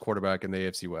 4th best quarterback in the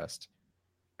AFC West?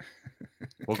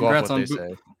 We'll go off what they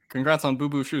say. Congrats on Boo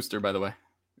Boo Schuster, by the way.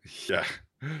 Yeah.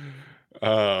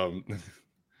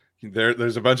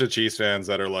 There's a bunch of Chiefs fans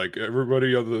that are like,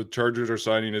 everybody on the Chargers are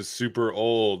signing is super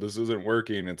old. This isn't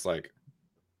working. It's like,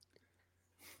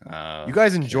 you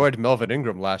guys enjoyed Melvin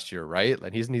Ingram last year, right?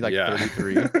 And he's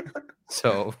 33.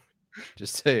 So,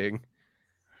 just saying.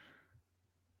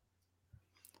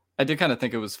 I did kind of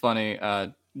think it was funny.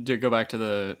 To go back to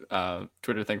the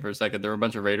Twitter thing for a second, there were a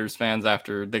bunch of Raiders fans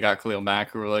after they got Khalil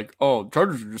Mack who were like, "Oh,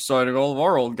 Chargers are just signing all of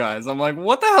our old guys." I'm like,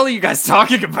 "What the hell are you guys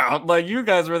talking about? Like, you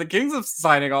guys were the kings of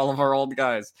signing all of our old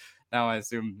guys." Now I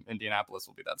assume Indianapolis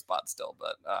will be that spot still,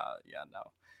 but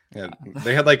no. Yeah,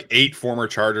 they had like 8 former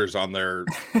Chargers on their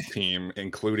team,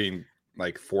 including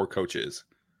like 4 coaches.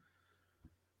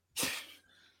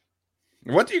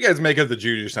 What do you guys make of the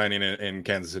Juju signing in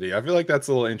Kansas City? I feel like that's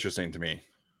a little interesting to me.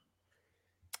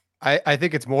 I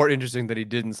think it's more interesting that he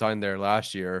didn't sign there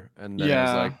last year, and then he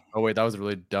was like, "Oh wait, that was a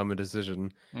really dumb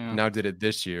decision." Yeah. Now did it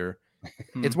this year.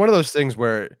 It's one of those things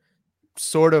where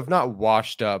sort of not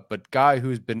washed up, but guy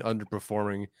who's been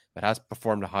underperforming that has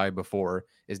performed high before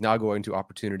is now going to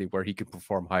opportunity where he can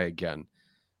perform high again.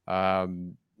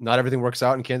 Not everything works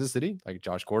out in Kansas City. Like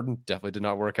Josh Gordon definitely did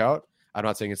not work out. I'm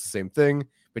not saying it's the same thing,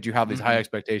 but you have these high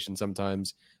expectations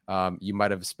sometimes. You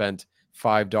might have spent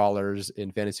 $5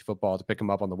 in fantasy football to pick him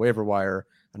up on the waiver wire.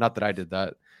 Not that I did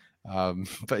that.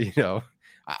 But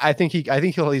I think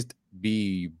he'll at least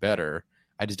be better.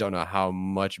 I just don't know how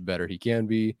much better he can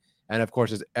be. And of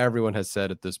course, as everyone has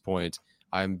said at this point,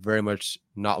 I'm very much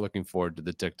not looking forward to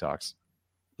the TikToks.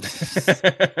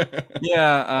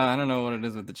 Yeah, I don't know what it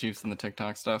is with the Chiefs and the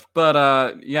TikTok stuff,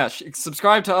 but yeah,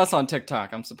 subscribe to us on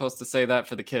TikTok. I'm supposed to say that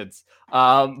for the kids.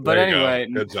 But anyway,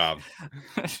 good job.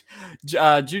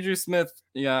 Juju Smith,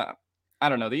 yeah, I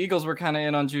don't know. The Eagles were kind of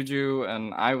in on Juju,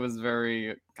 and I was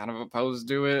very kind of opposed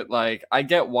to it. Like, I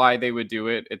get why they would do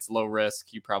it. It's low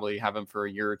risk. You probably have him for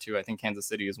a year or two. I think Kansas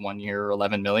City is 1 year,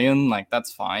 11 million. Like,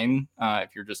 that's fine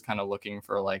if you're just kind of looking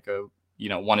for like a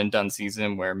one and done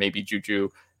season where maybe Juju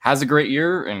has a great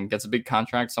year and gets a big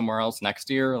contract somewhere else next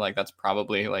year. Like, that's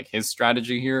probably like his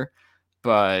strategy here.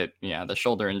 But yeah, the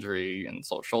shoulder injury and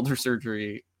shoulder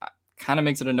surgery kind of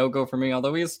makes it a no-go for me,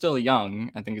 although he is still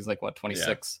young. I think he's like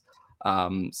 26.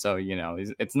 So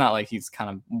it's not like he's kind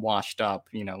of washed up,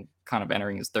 kind of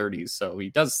entering his 30s. So he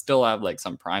does still have like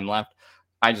some prime left.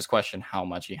 I just question how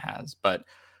much he has. But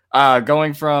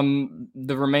going from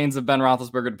the remains of Ben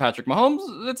Roethlisberger to Patrick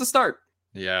Mahomes, it's a start.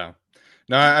 Yeah.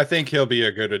 No, I think he'll be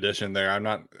a good addition there.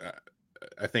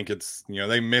 I think it's,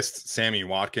 they missed Sammy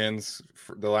Watkins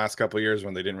for the last couple of years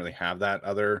when they didn't really have that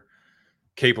other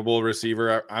capable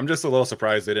receiver. I'm just a little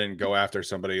surprised they didn't go after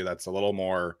somebody that's a little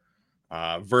more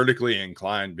vertically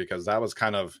inclined, because that was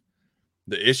kind of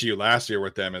the issue last year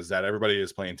with them, is that everybody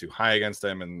is playing too high against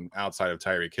them, and outside of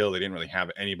Tyreek Hill, they didn't really have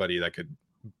anybody that could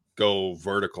go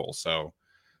vertical. So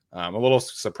I'm a little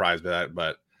surprised by that,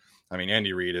 but I mean,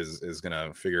 Andy Reid is going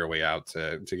to figure a way out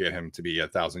to get him to be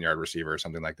 1,000-yard receiver or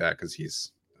something like that, because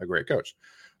he's a great coach.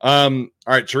 All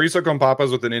right, Chorizo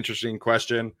Compapas with an interesting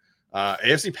question.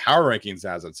 AFC power rankings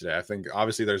as of today. I think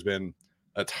obviously there's been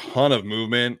a ton of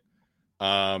movement.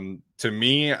 To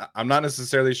me, I'm not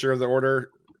necessarily sure of the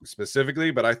order specifically,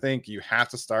 but I think you have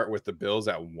to start with the Bills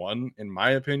at 1, in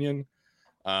my opinion,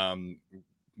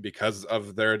 because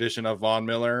of their addition of Von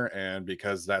Miller, and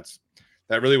because that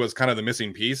really was kind of the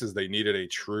missing piece, is they needed a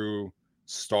true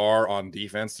star on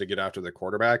defense to get after the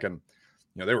quarterback. And,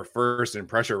 they were first in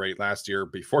pressure rate last year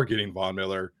before getting Von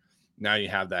Miller. Now you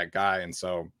have that guy. And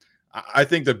so I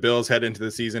think the Bills head into the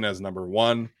season as number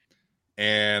 1.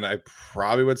 And I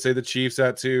probably would say the Chiefs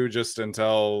at 2, just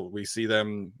until we see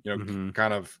them,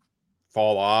 kind of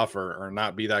fall off or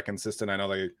not be that consistent. I know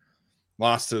they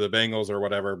lost to the Bengals or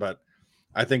whatever, but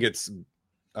I think it's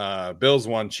Bills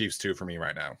 1, Chiefs 2 for me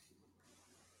right now.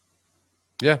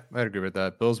 Yeah, I'd agree with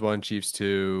that. Bills 1, Chiefs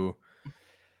 2.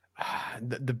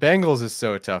 The Bengals is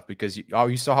so tough because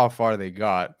you saw how far they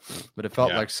got, but it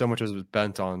felt like so much was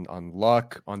bent on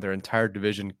luck, on their entire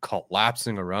division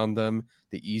collapsing around them,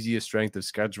 the easiest strength of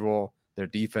schedule, their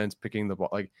defense picking the ball.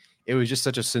 Like, it was just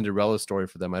such a Cinderella story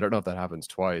for them. I don't know if that happens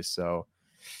twice. So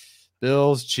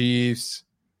Bills, Chiefs.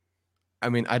 I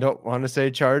mean, I don't want to say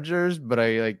Chargers, but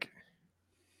I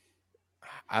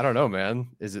don't know, man.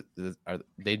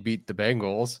 They'd beat the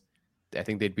Bengals. I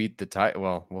think they'd beat the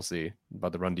Well, we'll see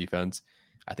about the run defense.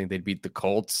 I think they'd beat the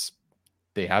Colts.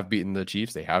 They have beaten the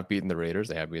Chiefs. They have beaten the Raiders.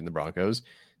 They have beaten the Broncos.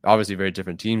 Obviously, very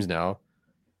different teams now.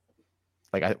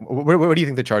 Like, where do you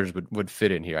think the Chargers would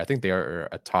fit in here? I think they are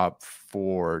a top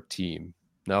 4 team.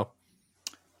 No?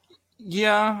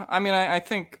 Yeah, I mean, I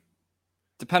think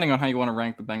depending on how you want to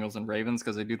rank the Bengals and Ravens,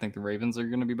 because I do think the Ravens are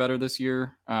going to be better this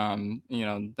year, than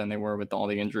they were with all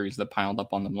the injuries that piled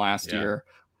up on them last year.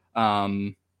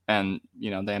 And,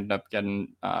 they ended up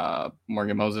getting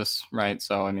Morgan Moses, right?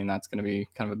 So, I mean, that's going to be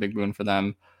kind of a big boon for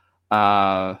them.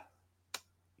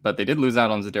 But they did lose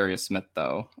out on Zadarius Smith,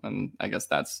 though, and I guess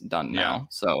that's done now.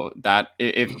 So that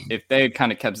if they had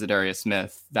kind of kept Zadarius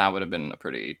Smith, that would have been a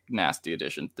pretty nasty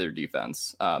addition to their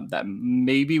defense. That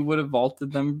maybe would have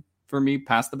vaulted them for me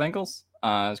past the Bengals.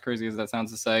 As crazy as that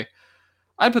sounds to say,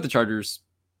 I'd put the Chargers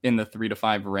in the 3 to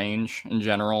 5 range in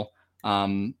general.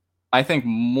 I think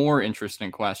more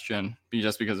interesting question,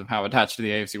 just because of how attached to the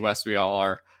AFC West we all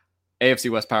are. AFC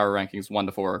West power rankings 1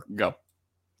 to 4, go.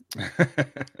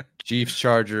 Chiefs,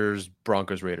 Chargers,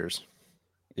 Broncos, Raiders.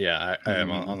 Yeah, I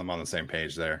am on them on the same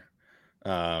page there.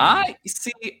 I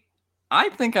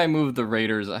think I moved the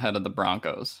Raiders ahead of the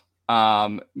Broncos.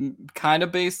 Kind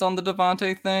of based on the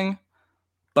Devontae thing.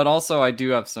 But also, I do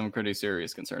have some pretty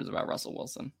serious concerns about Russell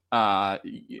Wilson.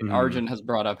 Arjun has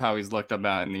brought up how he's looked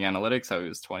about in the analytics, how he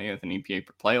was 20th in EPA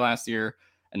per play last year,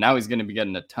 and now he's going to be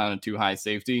getting a ton of too high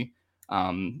safety.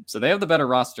 So they have the better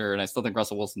roster, and I still think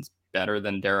Russell Wilson's better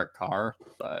than Derek Carr.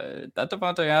 But that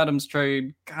Devontae Adams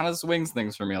trade kind of swings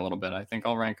things for me a little bit. I think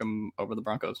I'll rank him over the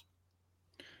Broncos.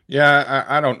 Yeah,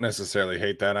 I don't necessarily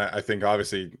hate that. I think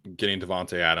obviously getting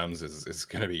Devontae Adams is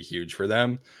going to be huge for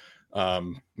them.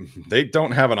 They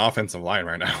don't have an offensive line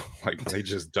right now. Like they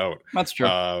just don't. That's true.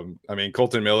 I mean,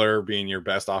 Colton Miller being your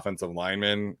best offensive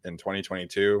lineman in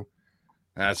 2022,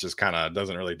 that's just kind of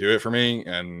doesn't really do it for me.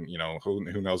 And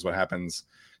who knows what happens?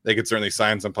 They could certainly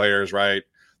sign some players, right?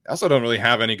 They also don't really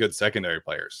have any good secondary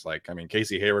players. Like, I mean,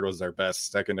 Casey Hayward was their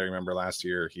best secondary member last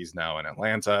year. He's now in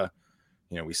Atlanta.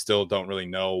 We still don't really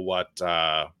know what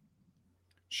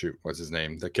what's his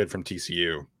name? The kid from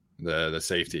TCU, the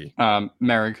safety.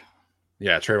 Merrick.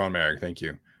 Yeah, Trayvon Merrick. Thank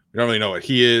you. We don't really know what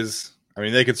he is. I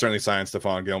mean, they could certainly sign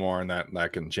Stephon Gilmore, and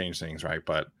that can change things, right?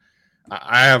 But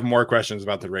I have more questions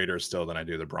about the Raiders still than I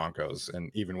do the Broncos.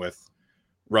 And even with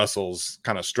Russell's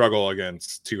kind of struggle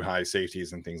against too high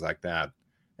safeties and things like that,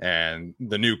 and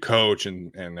the new coach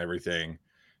and everything,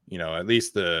 at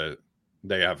least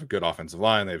they have a good offensive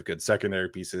line. They have good secondary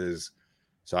pieces.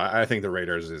 So I think the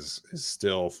Raiders is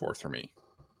still fourth for me.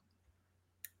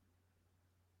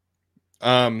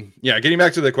 Getting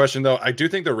back to the question though, I do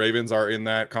think the Ravens are in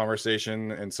that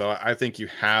conversation. And so I think you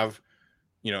have,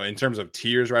 in terms of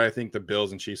tiers, right? I think the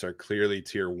Bills and Chiefs are clearly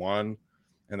tier 1.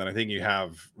 And then I think you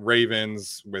have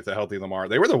Ravens with a healthy Lamar.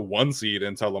 They were the 1 seed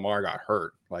until Lamar got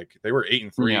hurt. Like they were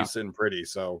 8-3 sitting pretty.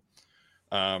 So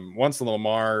once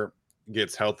Lamar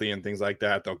gets healthy and things like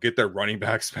that, they'll get their running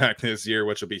backs back this year,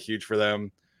 which will be huge for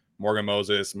them. Morgan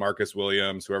Moses, Marcus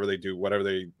Williams, whoever they do, whatever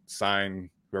they sign,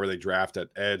 whoever they draft at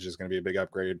edge is going to be a big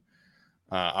upgrade,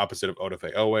 opposite of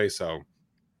Odafe Owe. So,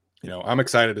 I'm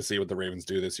excited to see what the Ravens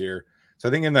do this year. So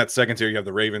I think in that second tier, you have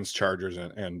the Ravens, Chargers,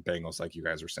 and Bengals, like you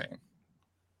guys were saying.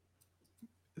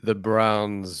 The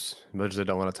Browns, much as I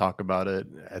don't want to talk about it,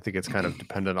 I think it's kind of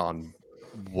dependent on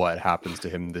what happens to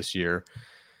him this year.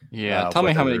 Yeah, tell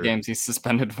me how many games he's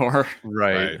suspended for.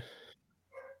 Right.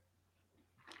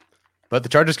 But the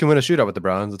Chargers can win a shootout with the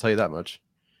Browns, I'll tell you that much.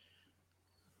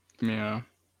 Yeah.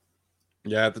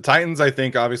 Yeah, the Titans, I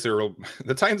think, obviously,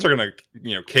 the Titans are going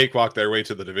to, cakewalk their way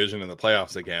to the division in the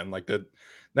playoffs again. Like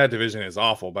that division is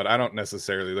awful, but I don't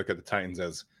necessarily look at the Titans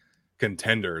as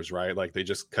contenders, right? Like they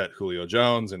just cut Julio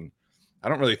Jones, and I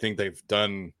don't really think they've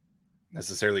done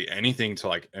necessarily anything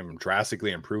to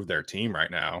drastically improve their team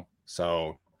right now.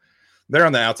 So they're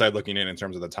on the outside looking in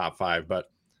terms of the top 5,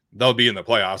 but they'll be in the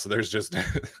playoffs. So there's just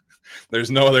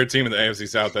there's no other team in the AFC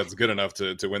South that's good enough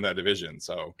to win that division.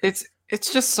 So it's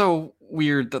just so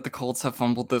weird that the Colts have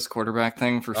fumbled this quarterback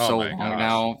thing for so long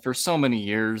now, for so many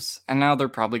years, and now they're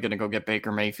probably going to go get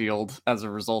Baker Mayfield as a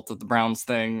result of the Browns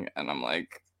thing, and I'm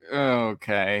like,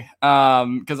 okay,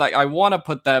 because I want to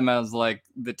put them as like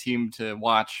the team to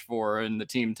watch for and the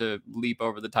team to leap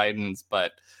over the Titans,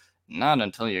 but not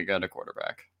until you got a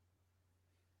quarterback.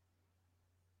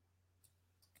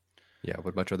 Yeah,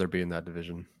 would much rather be in that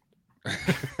division.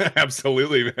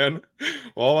 Absolutely, man.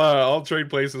 Well, I'll trade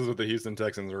places with the Houston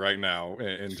Texans right now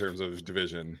in terms of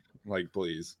division. Like,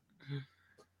 please.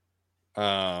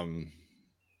 All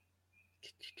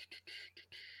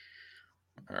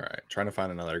right, trying to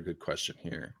find another good question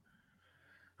here.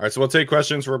 All right, so we'll take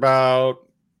questions for about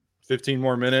 15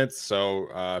 more minutes. So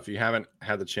if you haven't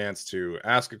had the chance to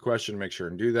ask a question, make sure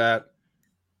and do that.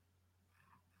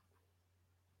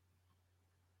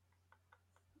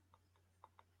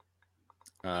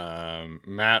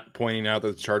 Matt pointing out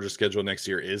that the Chargers schedule next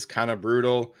year is kind of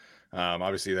brutal.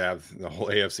 Obviously, they have the whole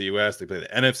AFC West. They play the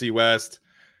NFC West.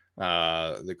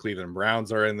 The Cleveland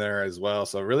Browns are in there as well.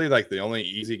 So really, like the only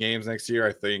easy games next year,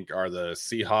 I think, are the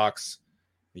Seahawks,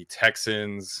 the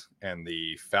Texans, and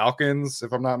the Falcons,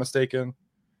 if I'm not mistaken.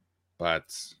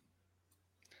 But,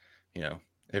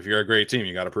 if you're a great team,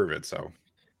 you got to prove it. So,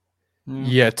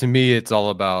 yeah, to me, it's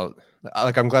all about,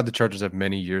 I'm glad the Chargers have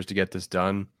many years to get this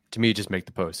done. To me, just make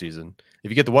the postseason.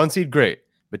 If you get the 1 seed, great.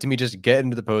 But to me, just get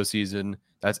into the postseason.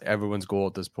 That's everyone's goal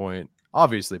at this point,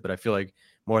 obviously. But I feel like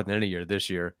more than any year this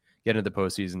year, get into the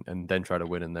postseason and then try to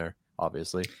win in there,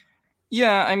 obviously.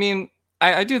 Yeah, I mean,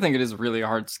 I do think it is a really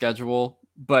hard schedule,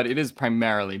 but it is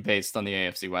primarily based on the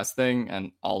AFC West thing,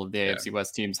 and all of the AFC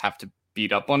West teams have to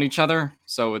beat up on each other.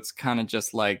 So it's kind of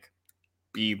just like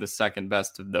be the second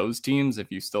best of those teams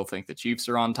if you still think the Chiefs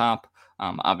are on top.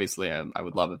 Obviously, I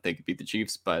would love if they could beat the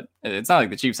Chiefs, but it's not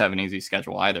like the Chiefs have an easy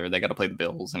schedule either. They got to play the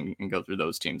Bills and go through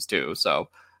those teams too. So,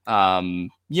 I mean,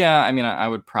 I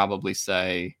would probably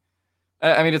say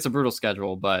I mean, it's a brutal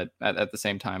schedule, but at the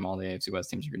same time, all the AFC West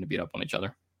teams are going to beat up on each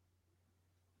other.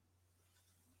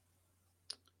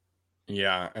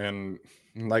 Yeah, and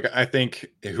like I think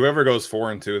whoever goes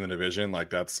 4-2 in the division, like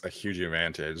that's a huge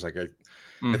advantage. Like I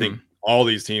think all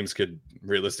these teams could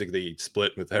realistically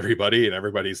split with everybody, and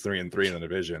everybody's 3-3 in the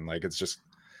division. Like it's just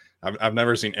I've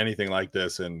never seen anything like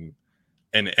this in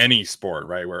any sport,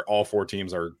 right? Where all 4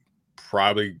 teams are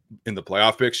probably in the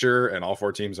playoff picture, and all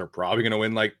 4 teams are probably going to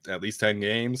win like at least 10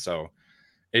 games. So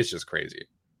it's just crazy.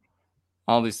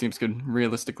 All these teams could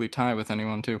realistically tie with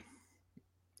anyone too.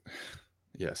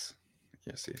 Yes.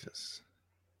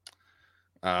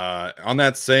 On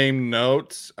that same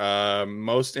note,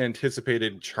 most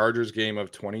anticipated Chargers game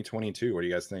of 2022. What do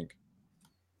you guys think?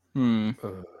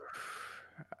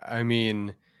 I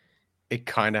mean, it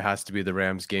kind of has to be the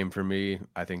Rams game for me.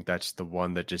 I think that's the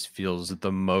one that just feels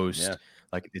the most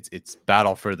like it's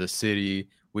battle for the city.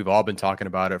 We've all been talking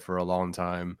about it for a long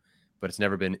time, but it's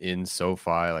never been in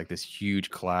SoFi, like this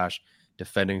huge clash,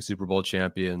 defending Super Bowl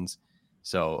champions.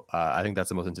 So I think that's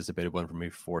the most anticipated one for me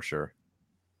for sure.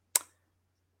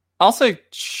 I'll say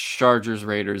Chargers,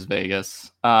 Raiders,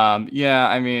 Vegas. Yeah,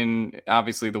 I mean,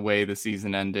 obviously the way the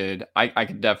season ended, I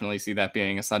could definitely see that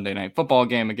being a Sunday night football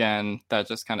game again. That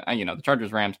just kind of, the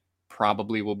Chargers, Rams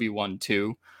probably will be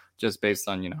 1-2 just based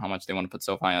on, how much they want to put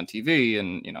SoFi on TV.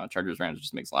 And, Chargers, Rams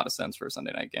just makes a lot of sense for a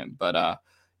Sunday night game. But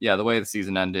yeah, the way the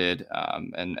season ended,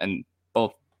 and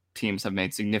both teams have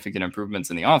made significant improvements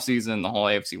in the offseason. The whole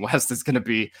AFC West is going to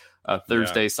be a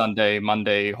Thursday, Sunday,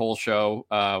 Monday whole show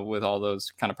with all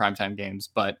those kind of primetime games.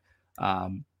 But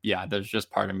yeah, there's just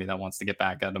part of me that wants to get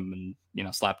back at him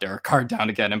and, slap Derek Carr down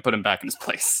again and put him back in his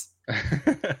place.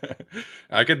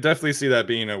 I could definitely see that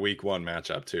being a week 1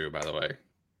 matchup too, by the way.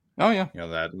 Oh, yeah.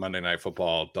 That Monday Night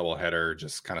Football doubleheader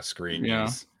just kind of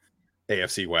screams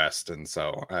AFC West. And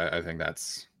so I think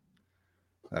that's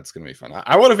going to be fun.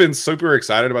 I would have been super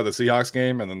excited about the Seahawks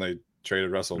game, and then they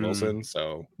traded Russell Wilson.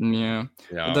 So yeah,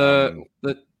 the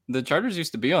Chargers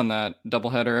used to be on that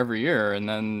doubleheader every year, and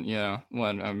then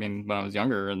when I was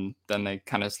younger, and then they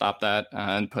kind of stopped that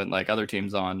and put like other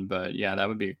teams on. But yeah, that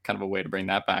would be kind of a way to bring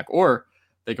that back, or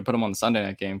they could put them on the Sunday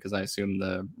night game because I assume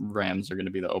the Rams are going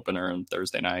to be the opener on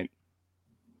Thursday night.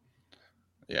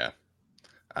 Yeah,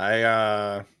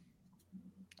 I'll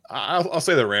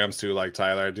say the Rams too, like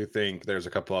Tyler. I do think there's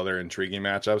a couple other intriguing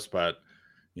matchups, but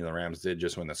the Rams did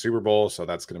just win the Super Bowl, so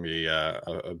that's going to be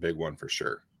a big one for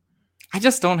sure. I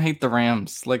just don't hate the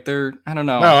Rams. Like I don't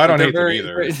know. No, I don't hate them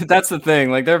either. That's the thing.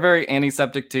 Like they're a very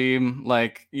antiseptic team.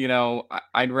 Like,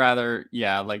 I'd rather,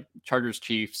 like Chargers,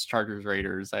 Chiefs, Chargers,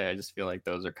 Raiders. I just feel like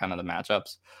those are kind of the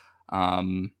matchups.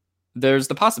 There's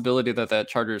the possibility that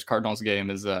Chargers Cardinals game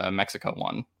is a Mexico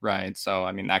one, right? So,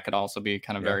 I mean, that could also be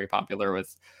kind of very popular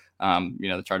with,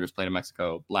 the Chargers played in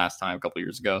Mexico last time a couple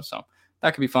years ago. So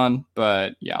that could be fun.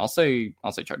 But yeah, I'll say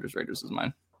Chargers Raiders is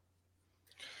mine.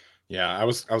 Yeah, I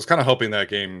was kind of hoping that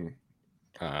game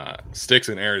sticks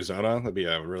in Arizona. That'd be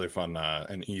a really fun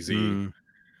and easy,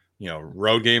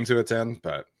 road game to attend.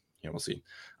 But we'll see.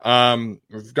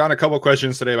 We've gotten a couple of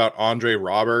questions today about Andre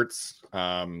Roberts.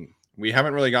 We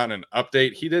haven't really gotten an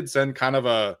update. He did send kind of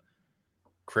a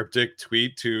cryptic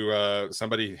tweet to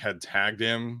somebody had tagged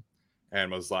him and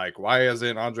was like, why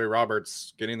isn't Andre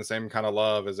Roberts getting the same kind of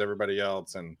love as everybody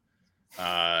else? And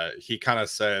he kind of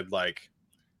said like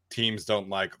teams don't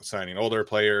like signing older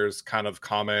players kind of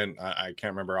comment. I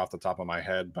can't remember off the top of my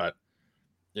head, but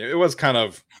it was kind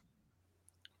of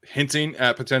hinting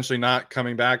at potentially not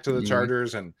coming back to the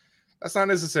Chargers. And that's not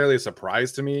necessarily a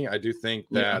surprise to me. I do think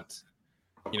that,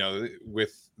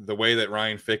 with the way that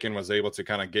Ryan Ficken was able to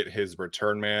kind of get his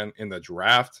return man in the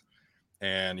draft,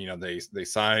 and they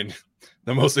signed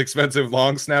the most expensive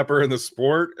long snapper in the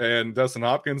sport and Dustin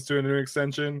Hopkins to a new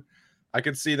extension, I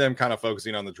could see them kind of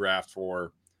focusing on the draft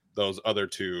for those other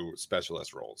 2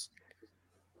 specialist roles.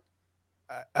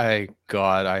 I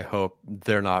hope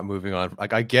they're not moving on.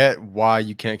 Like, I get why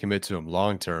you can't commit to him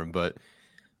long term, but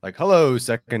like, hello,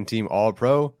 second team All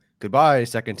Pro. Goodbye,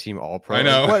 second team All Pro. I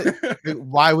know. Like,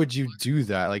 why would you do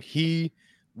that? Like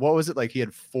what was it? Like he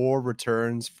had 4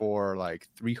 returns for like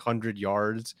 300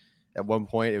 yards at one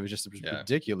point. It was just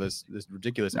ridiculous. This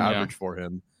ridiculous average for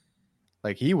him.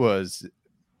 Like he was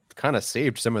kind of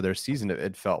saved some of their season.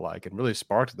 It felt like, and really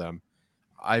sparked them.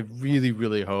 I really,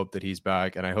 really hope that he's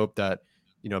back. And I hope that,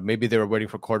 maybe they were waiting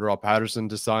for Cordarrelle Patterson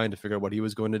to sign to figure out what he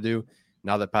was going to do.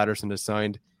 Now that Patterson has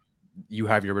signed, you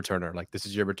have your returner. Like, this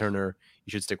is your returner.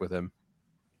 You should stick with him.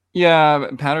 Yeah,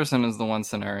 Patterson is the one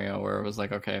scenario where it was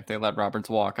like, okay, if they let Roberts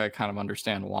walk, I kind of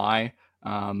understand why.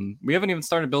 We haven't even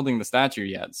started building the statue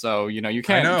yet, so you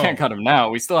can't cut him now.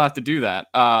 We still have to do that.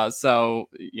 So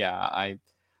yeah,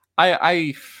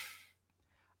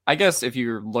 I guess if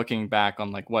you're looking back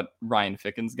on like what Ryan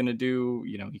Ficken's gonna do,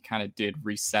 he kind of did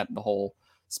reset the whole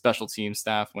special team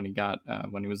staff when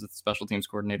he was the special teams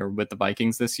coordinator with the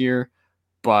Vikings this year.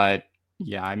 But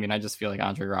yeah, I mean, I just feel like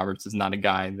Andre Roberts is not a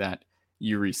guy that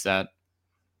you reset.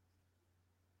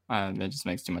 It just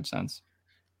makes too much sense.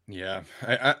 Yeah,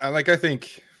 I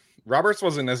think Roberts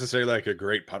wasn't necessarily like a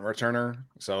great punt returner.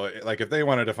 So like if they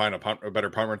wanted to find a better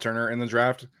punt returner in the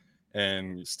draft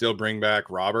and still bring back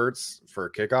Roberts for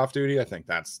kickoff duty, I think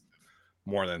that's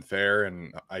more than fair.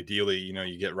 And ideally,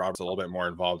 you get Roberts a little bit more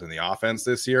involved in the offense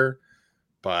this year.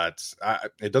 But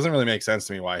it doesn't really make sense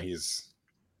to me why he's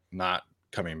not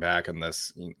coming back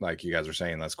unless, like you guys are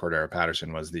saying, unless Cordero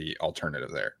Patterson was the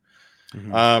alternative there.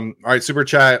 Mm-hmm. All right, super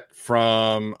chat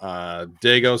from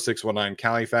Dago619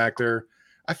 Cali Factor.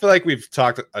 I feel like we've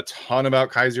talked a ton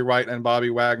about Kaiser White and Bobby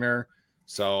Wagner,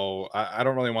 so I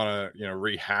don't really want to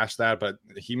rehash that. But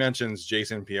he mentions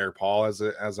Jason Pierre-Paul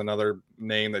as another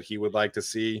name that he would like to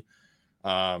see.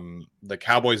 The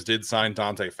Cowboys did sign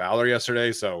Dante Fowler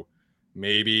yesterday, so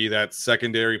maybe that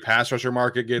secondary pass rusher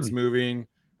market gets moving.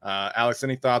 Alex,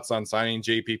 any thoughts on signing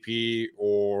JPP,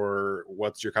 or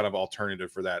what's your kind of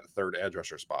alternative for that third edge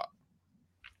rusher spot?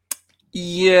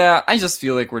 Yeah, I just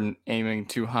feel like we're aiming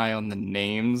too high on the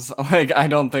names. Like, I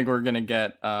don't think we're going to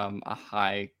get a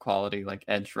high quality like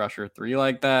edge rusher 3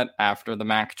 like that after the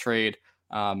Mac trade.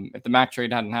 If the Mac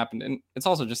trade hadn't happened, and it's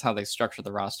also just how they structure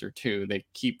the roster too. They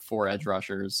keep 4 edge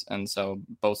rushers, and so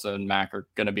Bosa and Mac are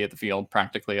going to be at the field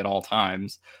practically at all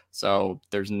times. So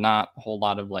there's not a whole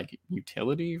lot of like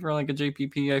utility for like a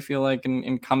JPP. I feel like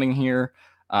in coming here,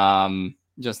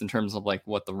 just in terms of like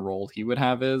what the role he would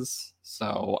have is.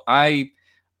 So I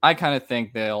kind of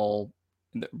think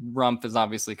Rumph is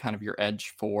obviously kind of your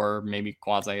edge 4, maybe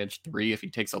quasi edge 3 if he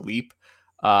takes a leap.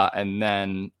 And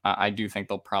then I do think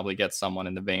they'll probably get someone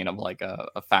in the vein of like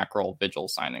a Fackrell Vigil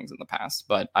signings in the past,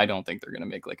 but I don't think they're going to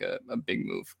make like a big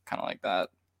move kind of like that.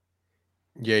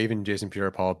 Yeah, even Jason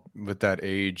Pierre-Paul with that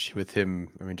age, with him,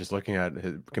 I mean, just looking at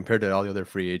it, compared to all the other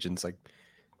free agents, like,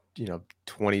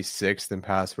 26th in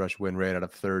pass rush win rate out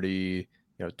of 30,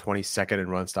 22nd in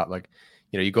run stop. Like,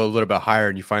 you go a little bit higher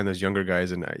and you find those younger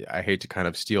guys. And I hate to kind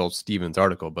of steal Steven's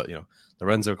article, but,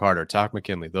 Lorenzo Carter, Tack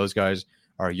McKinley, those guys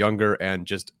are younger and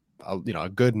just, a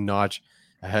good notch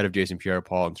ahead of Jason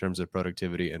Pierre-Paul in terms of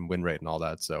productivity and win rate and all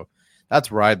that. So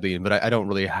that's where I'd lean, but I don't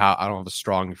have a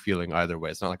strong feeling either way.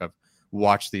 It's not like I've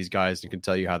watched these guys and can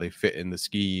tell you how they fit in the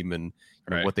scheme and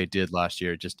what they did last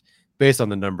year. Just based on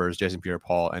the numbers, Jason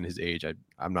Pierre-Paul and his age,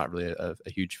 I'm not really a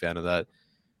huge fan of that.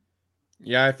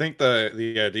 Yeah, I think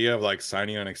the idea of like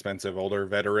signing an expensive older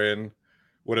veteran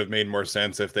would have made more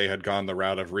sense if they had gone the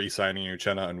route of re-signing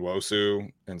Uchenna and Nwosu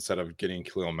instead of getting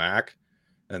Khalil Mack.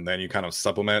 And then you kind of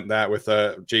supplement that with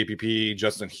a JPP,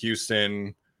 Justin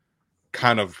Houston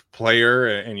kind of player.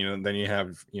 And then you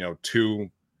have, 2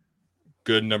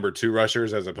 good number 2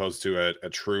 rushers as opposed to a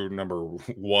true number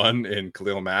 1 in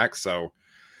Khalil Mack. So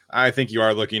I think you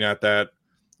are looking at that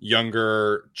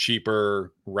younger,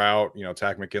 cheaper route,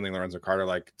 Tack McKinley, Lorenzo Carter,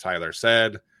 like Tyler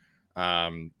said.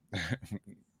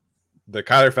 The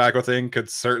Kyler Fackrell thing could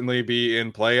certainly be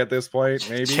in play at this point.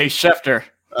 Maybe Chase Schefter,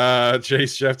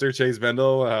 Chase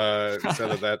Bendel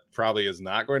said that probably is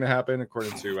not going to happen,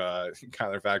 according to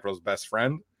Kyler Fackrell's best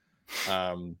friend.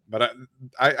 But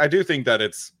I do think that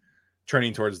it's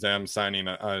trending towards them signing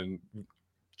a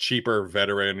cheaper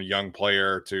veteran young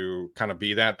player to kind of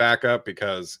be that backup,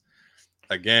 because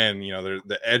again,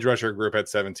 the edge rusher group at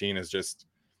 17 is just,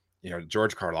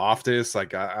 George Karlaftis.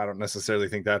 Like, I don't necessarily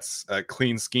think that's a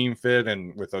clean scheme fit.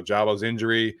 And with Ojabo's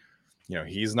injury,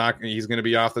 he's going to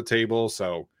be off the table.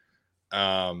 So,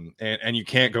 and you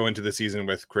can't go into the season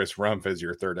with Chris Rumph as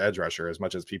your third edge rusher, as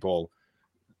much as people,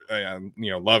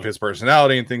 love his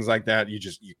personality and things like that.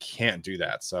 You can't do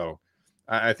that. So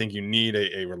I think you need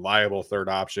a reliable third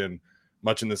option,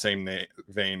 much in the same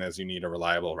vein as you need a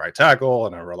reliable right tackle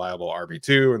and a reliable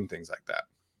RB2 and things like that.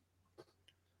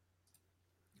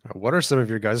 What are some of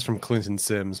your guys from Clinton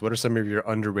Sims? What are some of your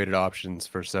underrated options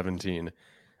for 17?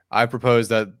 I propose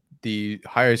that the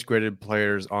highest graded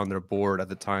players on their board at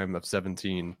the time of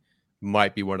 17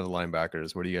 might be one of the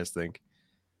linebackers. What do you guys think?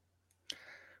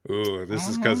 Ooh, this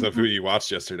is because of who you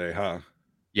watched yesterday, huh?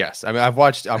 Yes. I mean, I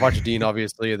watched Dean,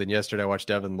 obviously, and then yesterday I watched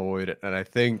Devin Lloyd, and I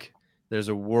think there's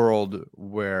a world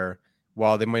where,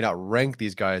 while they might not rank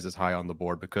these guys as high on the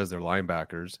board because they're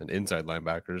linebackers and inside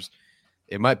linebackers,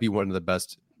 it might be one of the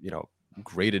best,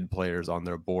 graded players on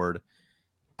their board.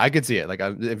 I could see it. Like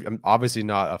I'm obviously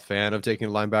not a fan of taking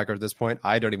a linebacker at this point.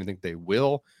 I don't even think they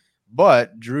will.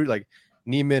 But Drew, like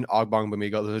Neiman, Ogbong,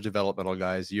 Bamigo, those are developmental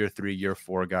guys, year 3, year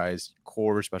 4 guys,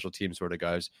 core special team sort of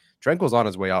guys. Tranquil's on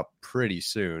his way out pretty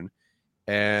soon.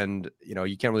 And, you know,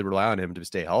 you can't really rely on him to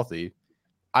stay healthy.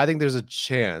 I think there's a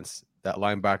chance that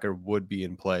linebacker would be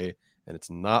in play. And it's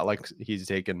not like he's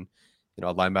taken, you know,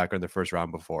 a linebacker in the first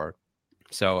round before.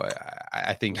 So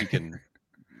I think you can,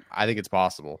 I think it's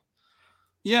possible.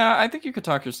 Yeah, I think you could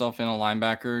talk yourself in a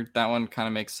linebacker. That one kind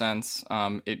of makes sense.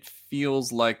 It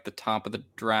feels like the top of the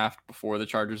draft before the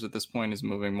Chargers at this point is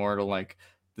moving more to like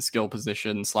the skill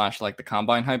position / like the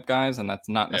combine hype guys, and that's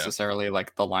not necessarily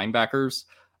like the linebackers.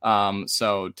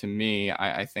 So to me,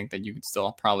 I think that you could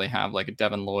still probably have like a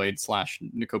Devin Lloyd /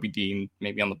 Nakobe Dean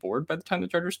maybe on the board by the time the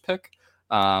Chargers pick.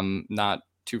 Not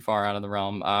too far out of the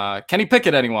realm. Kenny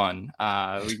Pickett, anyone?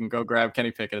 We can go grab Kenny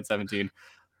Pickett at 17.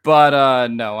 But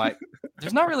no,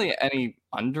 there's not really any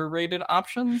underrated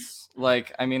options.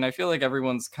 Like, I mean, I feel like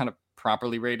everyone's kind of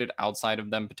properly rated outside of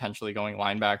them potentially going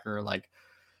linebacker. Like,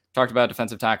 talked about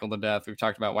defensive tackle to death. We've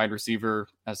talked about wide receiver,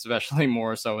 especially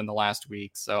more so in the last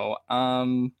week. So I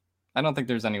don't think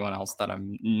there's anyone else that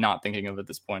I'm not thinking of at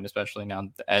this point, especially now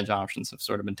that the edge options have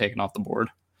sort of been taken off the board.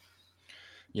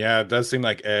 Yeah, it does seem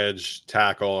like edge,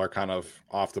 tackle are kind of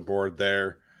off the board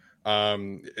there.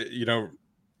 You know,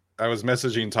 I was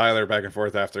messaging Tyler back and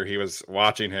forth after he was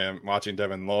watching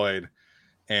Devin Lloyd.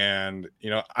 And,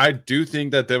 you know, I do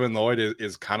think that Devin Lloyd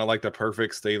is kind of like the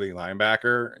perfect Staley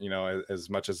linebacker, you know, as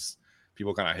much as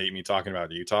people kind of hate me talking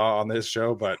about Utah on this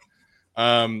show. But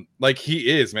like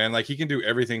he is, man, like he can do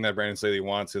everything that Brandon Staley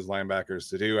wants his linebackers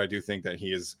to do. I do think that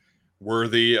he is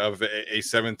worthy of a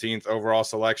 17th overall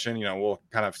selection. You know, we'll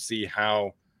kind of see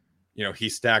how, you know, he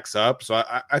stacks up. So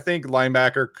I think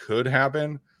linebacker could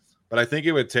happen. But I think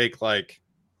it would take like,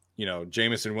 you know,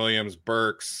 Jamison Williams,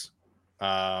 Burks,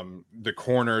 the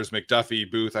corners,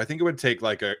 McDuffie, Booth. I think it would take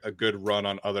like a good run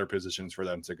on other positions for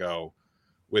them to go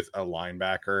with a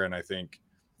linebacker. And I think,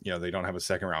 you know, they don't have a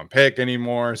second round pick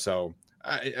anymore. So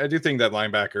I do think that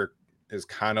linebacker is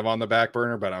kind of on the back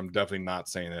burner, but I'm definitely not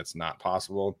saying that it's not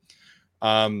possible.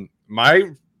 My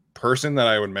person that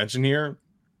I would mention here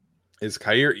is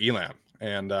Kaiir Elam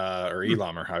or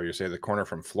Elam, or how you say, the corner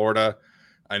from Florida.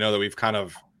 I know that we've kind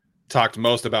of talked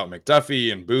most about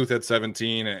McDuffie and Booth at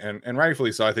 17, and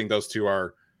rightfully so. I think those two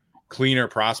are cleaner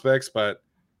prospects, but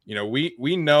you know,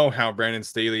 we know how Brandon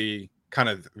Staley kind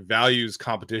of values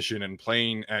competition and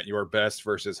playing at your best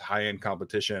versus high-end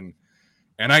competition.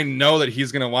 And I know that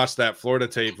he's going to watch that Florida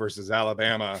tape versus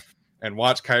Alabama and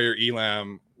watch Kaiir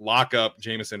Elam lock up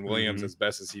Jamison Williams as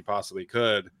best as he possibly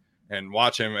could, and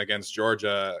watch him against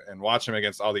Georgia and watch him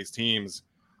against all these teams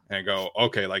and go,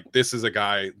 okay, like this is a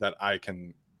guy that I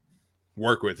can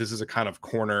work with. This is a kind of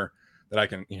corner that I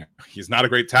can, you know, he's not a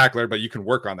great tackler, but you can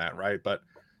work on that, right? But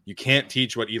you can't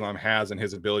teach what Elam has and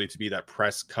his ability to be that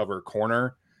press cover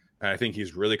corner. And I think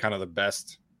he's really kind of the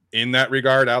best in that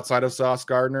regard outside of Sauce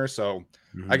Gardner. So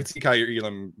I could see Kaiir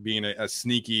Elam being a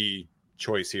sneaky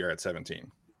choice here at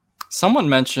 17. Someone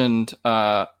mentioned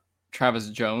Travis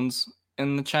Jones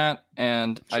in the chat,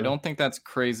 and sure. I don't think that's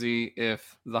crazy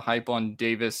if the hype on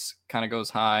Davis kind of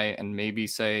goes high and maybe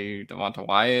say Devonta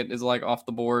Wyatt is like off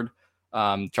the board.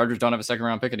 Chargers don't have a second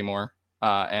round pick anymore,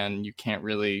 and you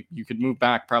could move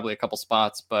back probably a couple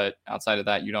spots, but outside of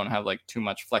that, you don't have like too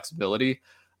much flexibility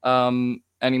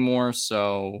anymore.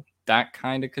 So that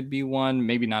kind of could be one,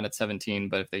 maybe not at 17,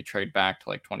 but if they trade back to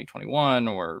like 2021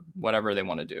 or whatever they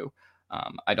want to do,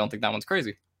 I don't think that one's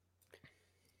crazy.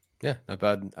 Yeah, not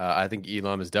bad. I think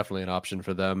Elam is definitely an option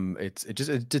for them. It's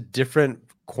a different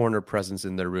corner presence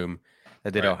in their room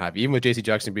that they don't have. Even with JC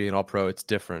Jackson being an all-pro, it's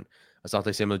different.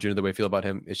 Asante Samuel Jr., the way I feel about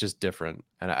him, it's just different.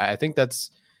 And I think it's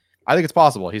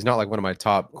possible. He's not like one of my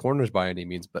top corners by any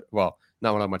means, but not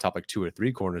one of my top like 2 or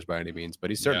 3 corners by any means, but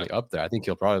he's certainly up there. I think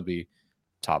he'll probably be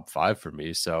top 5 for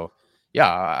me. So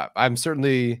yeah, I'm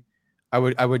certainly, I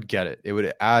would get it. It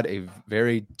would add a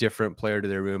very different player to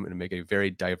their room and make a very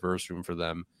diverse room for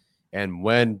them. And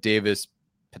when Davis,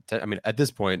 at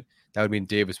this point, that would mean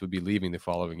Davis would be leaving the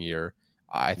following year.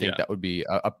 I think that would be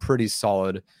a pretty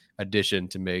solid addition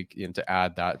to make, to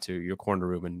add that to your corner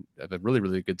room and have a really,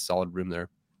 really good solid room there.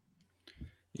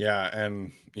 Yeah,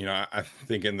 and I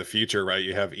think in the future, right,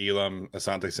 you have Elam,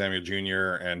 Asante Samuel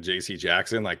Jr., and JC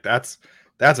Jackson. Like that's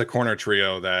a corner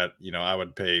trio that I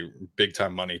would pay big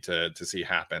time money to see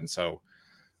happen. So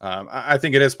I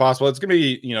think it is possible. It's going to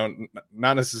be,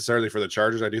 not necessarily for the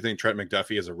Chargers. I do think Trent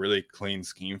McDuffie is a really clean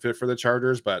scheme fit for the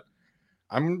Chargers, but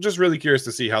I'm just really curious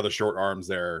to see how the short arms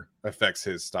there affects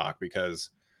his stock, because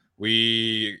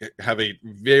we have a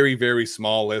very, very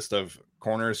small list of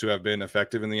corners who have been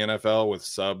effective in the NFL with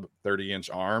sub 30-inch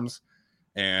arms.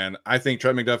 And I think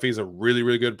Trent McDuffie is a really,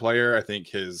 really good player. I think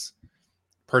his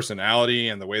personality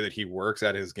and the way that he works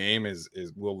at his game is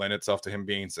will lend itself to him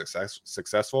being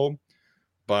successful.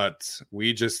 But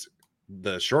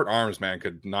the short arms, man,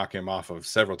 could knock him off of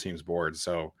several teams' boards.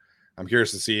 So I'm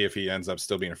curious to see if he ends up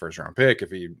still being a first round pick,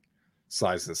 if he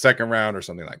slides to the second round or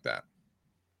something like that.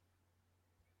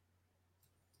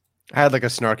 I had like a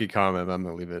snarky comment, but I'm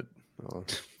gonna leave it.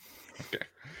 Okay.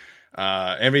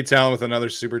 MV Talent with another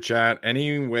super chat.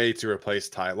 Any way to replace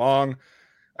Tai Long?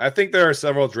 I think there are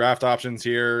several draft options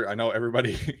here. I know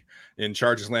everybody in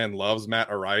Chargers land loves Matt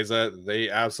Ariza. They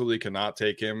absolutely cannot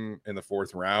take him in the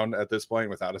 4th round at this point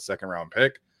without a 2nd round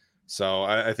pick. So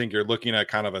I think you're looking at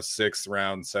kind of a 6th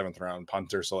round, 7th round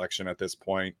punter selection at this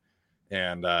point.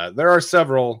 And there are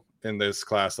several in this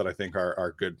class that I think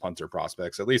are good punter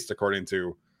prospects, at least according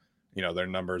to their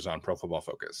numbers on Pro Football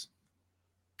Focus.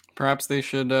 Perhaps they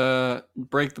should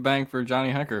break the bank for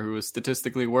Johnny Hecker, who was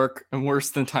statistically worse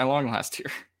than Tai Long last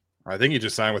year. I think he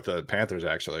just signed with the Panthers,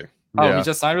 actually. Oh, yeah. He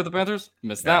just signed with the Panthers?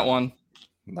 Missed that one.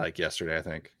 Like yesterday, I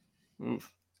think.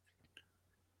 Oof.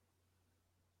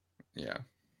 Yeah.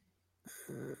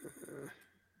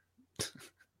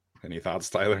 Any thoughts,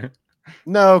 Tyler?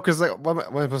 No, because what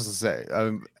am I supposed to say?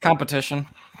 Competition.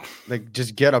 Like,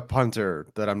 just get a punter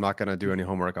that I'm not going to do any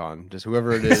homework on. Just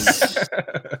whoever it is.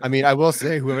 I mean, I will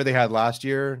say whoever they had last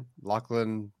year,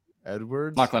 Lachlan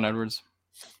Edwards.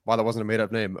 Wow, that wasn't a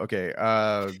made-up name. Okay.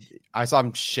 I saw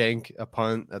him shank a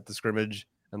punt at the scrimmage,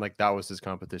 and like that was his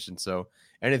competition. So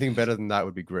anything better than that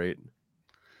would be great.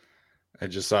 I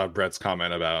just saw Brett's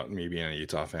comment about me being a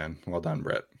Utah fan. Well done,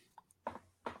 Brett.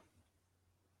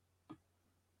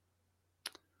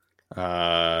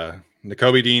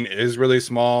 Nakobe Dean is really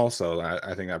small, so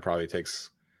I think that probably takes,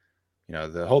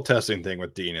 the whole testing thing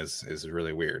with Dean is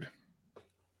really weird.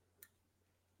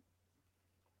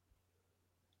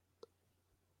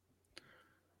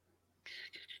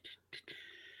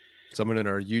 Someone in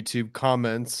our YouTube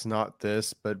comments, not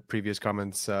this, but previous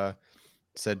comments,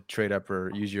 said trade up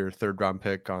or use your 3rd round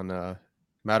pick on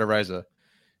Matt Ariza.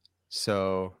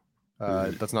 So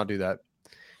let's not do that.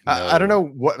 No. I don't know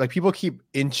what, like, people keep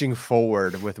inching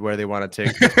forward with where they want to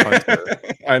take this punter.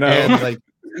 I know. And like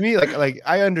me, like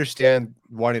I understand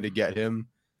wanting to get him,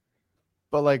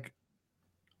 but like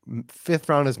 5th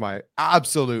round is my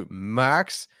absolute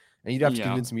max, and you'd have to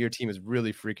convince me your team is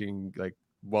really freaking like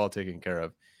well taken care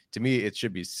of. To me, it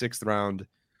should be 6th round,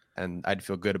 and I'd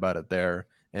feel good about it there.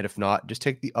 And if not, just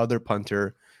take the other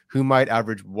punter who might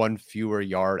average 1 fewer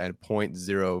yard and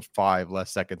 0.05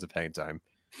 less seconds of hang time.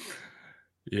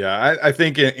 Yeah, I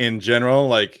think in general,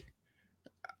 like,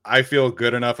 I feel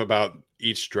good enough about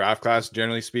each draft class,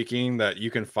 generally speaking, that you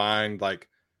can find like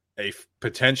a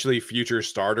potentially future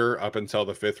starter up until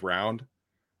the 5th round.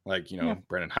 Like,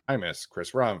 Brendan Hymus,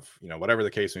 Chris Rumph, whatever the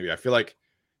case may be. I feel like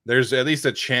there's at least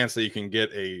a chance that you can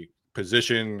get a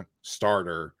position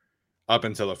starter up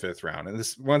until the 5th round. And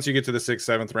this, once you get to the 6th,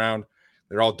 7th round,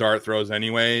 they're all dart throws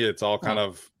anyway. It's all kind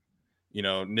of,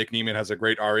 Nick Niemann has a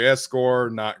great RES score,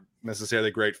 not necessarily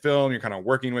great film. You're kind of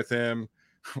working with him.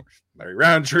 Larry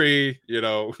Roundtree,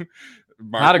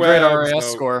 not a great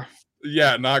RES score.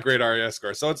 Yeah, not great RES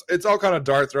score. So it's all kind of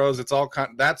dart throws. It's all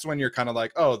that's when you're kind of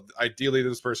like, oh, ideally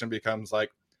this person becomes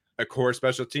like a core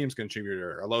special teams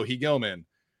contributor, Alohi Gilman,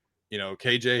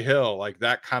 KJ Hill, like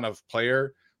that kind of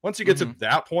player. Once you get to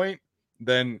that point,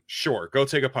 then sure, go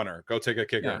take a punter, go take a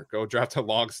kicker, go draft a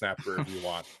long snapper if you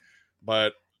want.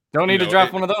 But don't need to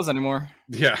draft one of those anymore.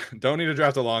 Yeah, don't need to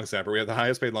draft a long snapper. We have the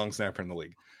highest paid long snapper in the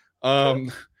league.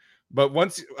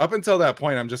 But up until that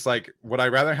point, I'm just like, would I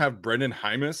rather have Brendan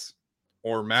Hymus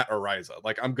or Matt Ariza?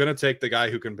 Like, I'm gonna take the guy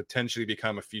who can potentially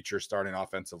become a future starting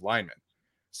offensive lineman.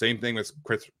 Same thing with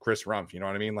Chris Rumph. You know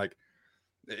what I mean? Like,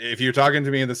 if you're talking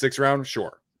to me in the 6th round,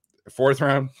 sure. 4th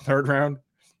round, 3rd round,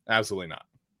 absolutely not.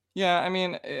 Yeah, I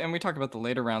mean, and we talk about the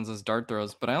later rounds as dart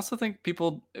throws, but I also think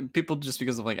people just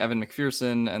because of like Evan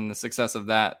McPherson and the success of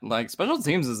that, like special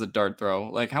teams is a dart throw.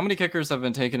 Like, how many kickers have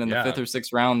been taken in the 5th or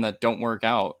 6th round that don't work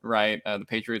out, right? The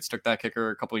Patriots took that kicker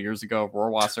a couple of years ago.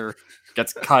 Rohrwasser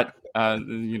gets cut,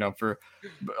 for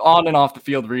on and off the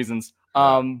field reasons.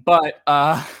 But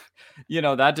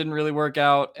that didn't really work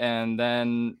out. And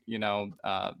then,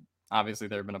 obviously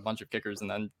there have been a bunch of kickers, and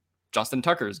then Justin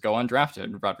Tucker's go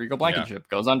undrafted. Rodrigo Blankenship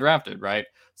goes undrafted, right?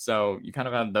 So you kind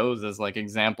of have those as like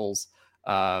examples.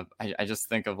 I just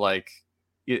think of like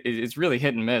it's really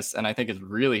hit and miss, and I think it's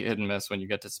really hit and miss when you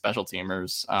get to special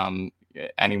teamers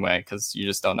anyway, because you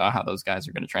just don't know how those guys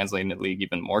are going to translate in the league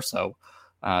even more so.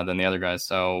 than the other guys.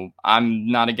 So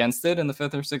I'm not against it in the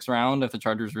 5th or 6th round if the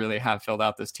Chargers really have filled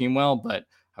out this team well. But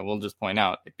I will just point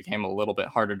out it became a little bit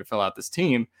harder to fill out this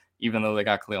team. Even though they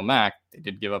got Khalil Mack, they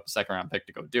did give up a 2nd round pick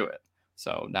to go do it.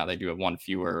 So now they do have one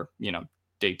fewer,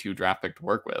 day 2 draft pick to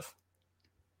work with.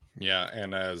 Yeah,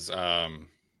 and as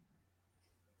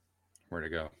where'd it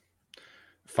go?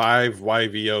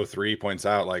 5YVO3 points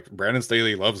out, like Brandon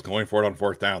Staley loves going for it on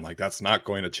 4th down. Like that's not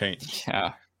going to change.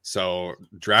 Yeah. So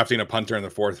drafting a punter in the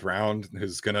 4th round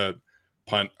who's gonna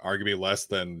punt arguably less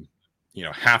than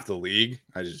half the league,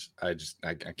 I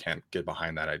can't get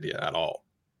behind that idea at all.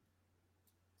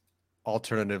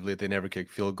 Alternatively, they never kick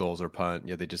field goals or punt.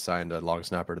 Yeah, they just signed a long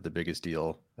snapper to the biggest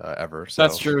deal ever. So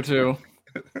that's true too.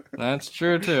 That's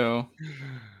true too.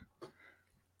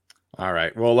 All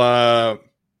right. Well,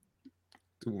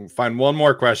 find one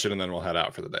more question and then we'll head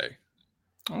out for the day.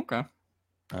 Okay.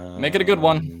 Make it a good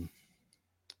one.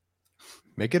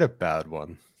 Make it a bad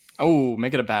one. Oh,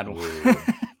 make it a bad one.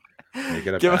 Make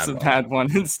it a Give bad us a one. bad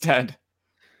one instead.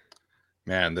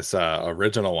 Man, this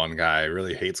original one guy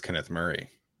really hates Kenneth Murray.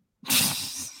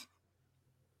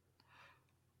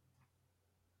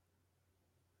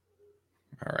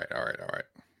 All right.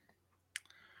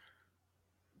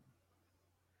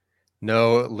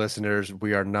 No, listeners,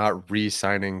 we are not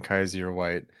re-signing Kaiser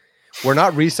White. We're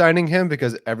not re-signing him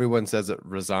because everyone says it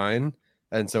resign,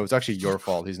 and so it's actually your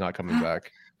fault he's not coming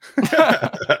back.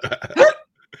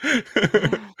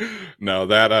 No,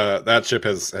 that ship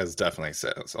has definitely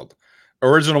sailed.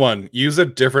 Original one, use a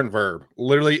different verb.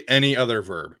 Literally any other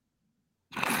verb.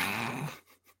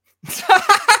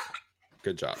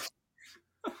 Good job.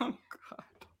 Oh, God.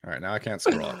 All right, now I can't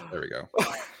scroll up. There we go.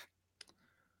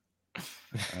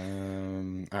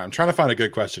 I'm trying to find a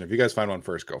good question. If you guys find one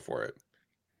first, go for it.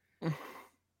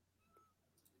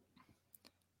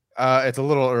 It's a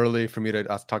little early for me to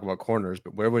talk about corners,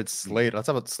 but where would Slater? Let's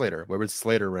talk about Slater. Where would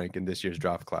Slater rank in this year's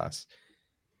draft class?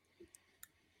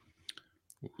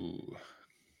 Ooh.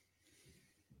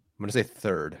 I'm gonna say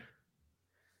 3rd.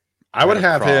 I would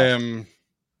have Croft. him.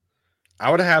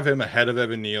 I would have him ahead of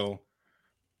Evan Neal,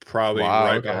 probably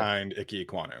right behind Ike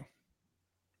Ekwonu.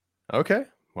 Okay.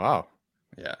 Wow.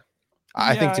 Yeah.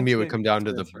 I think to me it would think come down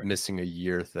to the that's right. missing a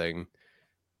year thing.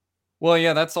 Well,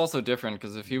 yeah, that's also different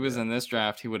because if he was in this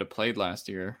draft, he would have played last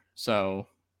year. So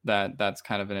that's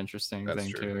kind of an interesting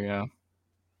thing true. too. Yeah.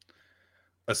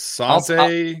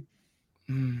 Asante,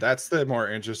 that's the more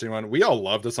interesting one. We all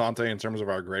loved Asante in terms of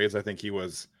our grades. I think he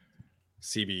was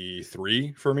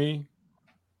CB3 for me.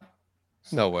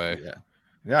 No way.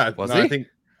 Yeah. Was I he? think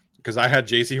because I had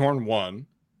JC Horn 1.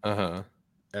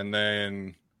 And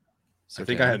then I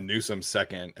think I had Newsom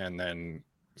 2nd, and then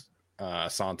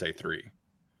Asante 3.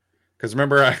 Because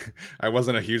remember, I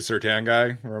wasn't a huge Surtain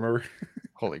guy. Remember?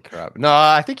 Holy crap! No,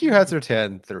 I think you had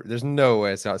Surtain. There's no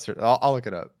way it's not Surtain. I'll look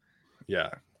it up. Yeah,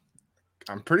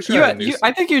 I'm pretty sure.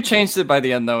 I think you changed it by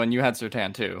the end though, and you had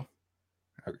Surtain too.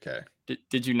 Okay.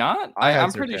 Did you not?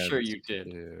 I'm pretty sure you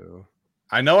did. Too.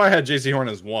 I know I had JC Horn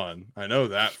as 1. I know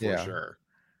that for sure.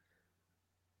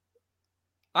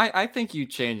 I think you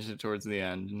changed it towards the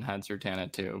end and had Surtain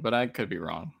at 2, but I could be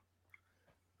wrong.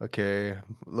 Okay, a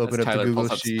little bit of the Google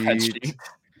sheet.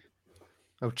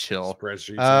 Oh, chill.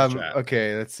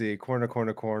 Okay, let's see.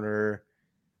 Corner.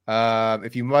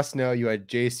 If you must know, you had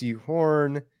JC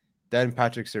Horn, then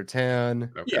Patrick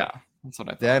Surtain. Okay. Yeah, that's what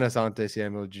I thought. Then Asante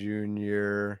Samuel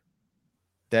Jr.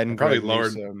 Then probably Greg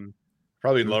lowered Newsome.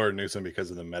 Probably lowered Newsom because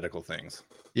of the medical things.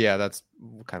 Yeah, that's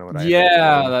kind of what I.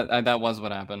 Yeah, that was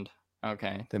what happened.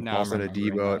 Okay. Then Paulson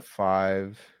Adebo at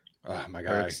 5. Oh my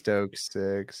God. Eric Stokes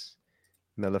 6.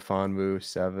 Melifonwu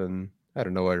 7. I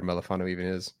don't know where Melifonwu even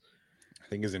is. I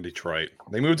think he's in Detroit.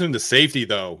 They moved him to safety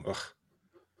though.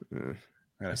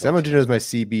 Samuel Jr. is my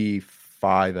CB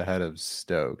 5 ahead of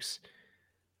Stokes,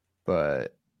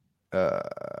 but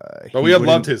we had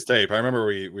loved his tape. I remember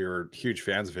we were huge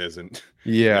fans of his, and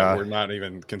we're not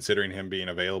even considering him being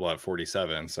available at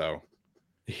 47. So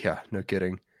yeah, no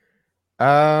kidding.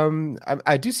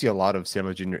 I do see a lot of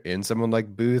Samuel Jr. in someone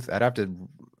like Booth. I'd have to.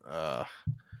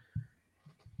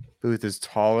 Booth is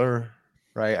taller,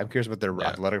 right? I'm curious what their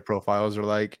athletic profiles are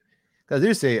like. I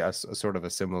do say a sort of a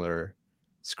similar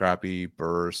scrappy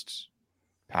burst,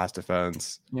 pass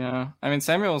defense. Yeah, I mean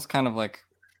Samuel's kind of like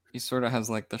he sort of has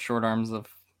like the short arms of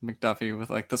McDuffie with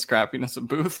like the scrappiness of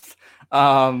Booth.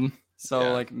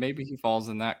 So like maybe he falls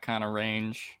in that kind of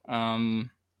range.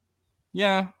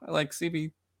 Yeah, like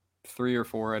CB 3 or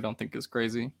 4, I don't think is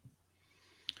crazy.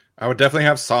 I would definitely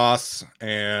have Sauce,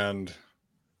 and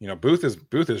Booth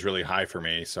is really high for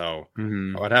me, so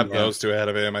I would have those 2 ahead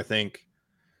of him. I think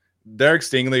Derek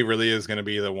Stingley really is going to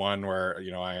be the one where,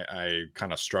 I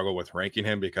kind of struggle with ranking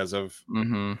him because of,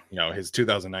 his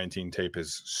 2019 tape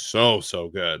is so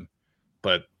good,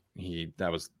 but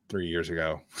that was 3 years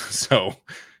ago. So,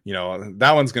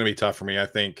 that one's going to be tough for me. I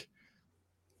think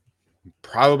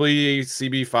probably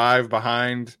CB5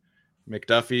 behind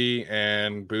McDuffie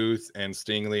and Booth and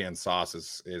Stingley and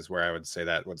Sauce is where I would say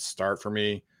that would start for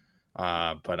me.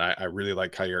 But I really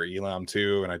like Kaiir Elam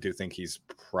too, and I do think he's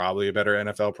probably a better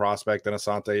NFL prospect than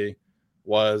Asante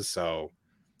was. So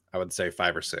I would say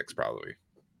 5 or 6 probably.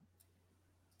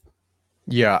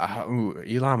 Yeah,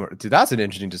 Elam, dude, that's an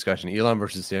interesting discussion. Elam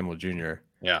versus Samuel Jr.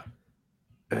 Yeah.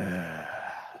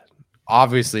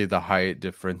 Obviously, the height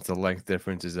difference, the length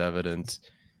difference is evident.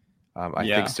 I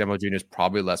think Samuel Jr. is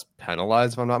probably less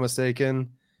penalized, if I'm not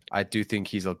mistaken. I do think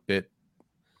he's a bit.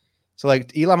 So,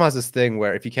 like, Elam has this thing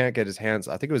where if he can't get his hands,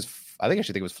 I actually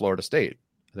think it was Florida State.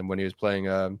 And then when he was playing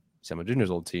Samuel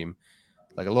Jr.'s old team,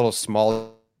 like a little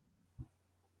small.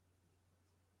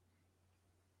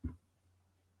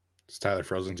 Is Tyler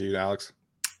frozen to you, Alex?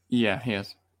 Yeah, he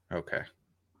is. Okay.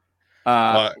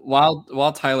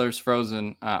 While Tyler's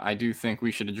frozen, I do think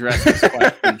we should address this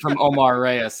question from Omar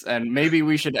Reyes, and maybe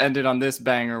we should end it on this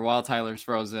banger while Tyler's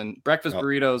frozen. Breakfast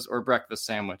burritos or breakfast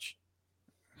sandwich?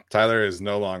 Tyler is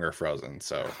no longer frozen,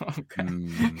 so okay.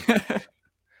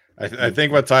 I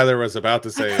think what Tyler was about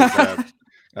to say is that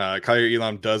Kaiir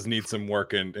Elam does need some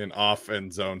work in off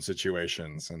end zone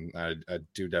situations, and I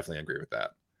do definitely agree with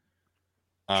that.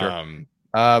 Sure.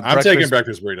 I'm taking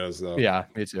breakfast burritos though. Yeah,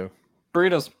 me too.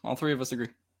 Burritos. All three of us agree.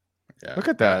 Yeah. Look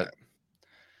at that.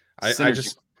 I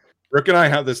just Rick and I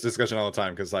have this discussion all the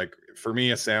time because, like, for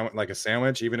me, a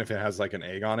sandwich, even if it has like an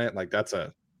egg on it, like that's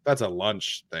a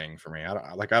lunch thing for me.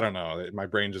 I don't know. My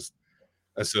brain just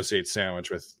associates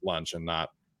sandwich with lunch and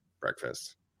not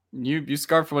breakfast. You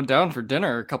scarfed one down for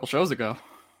dinner a couple shows ago.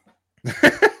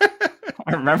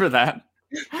 I remember that.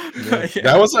 Yeah.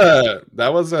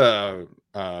 That was a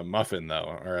muffin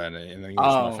though, or an English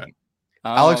muffin.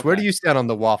 Alex, where do you stand on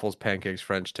the waffles, pancakes,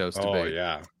 French toast debate?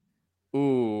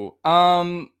 Oh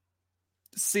yeah.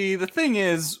 See, the thing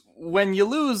is, when you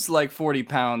lose like 40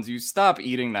 pounds, you stop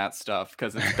eating that stuff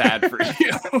because it's bad for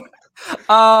you.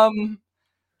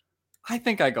 I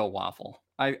think I go waffle.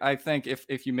 I think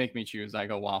if you make me choose, I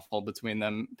go waffle between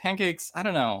them. Pancakes, I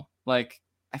don't know. Like,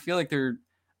 I feel like they're,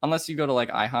 unless you go to like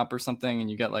IHOP or something and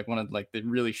you get like one of like the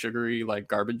really sugary, like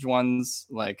garbage ones,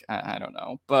 like, I don't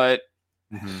know. But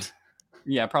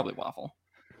yeah, probably waffle.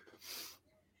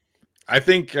 I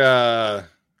think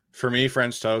for me,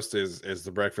 French toast is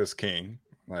the breakfast king.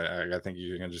 I think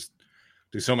you can just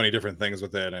do so many different things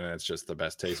with it, and it's just the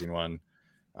best tasting one.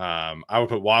 I would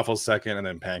put waffles second, and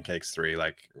then pancakes 3.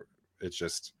 Like, it's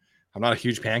just, I'm not a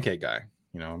huge pancake guy.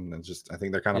 I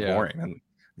think they're kind of boring, and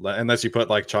unless you put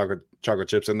like chocolate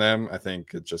chips in them, I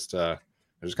think it's just they're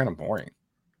just kind of boring.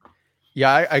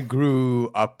 Yeah, I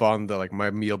grew up on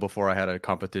my meal before I had a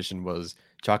competition was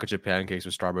chocolate chip pancakes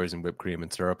with strawberries and whipped cream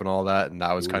and syrup and all that. And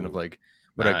that was kind of like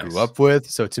what I grew up with.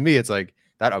 So to me, it's like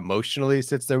that emotionally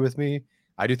sits there with me.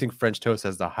 I do think French toast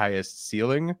has the highest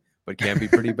ceiling, but can be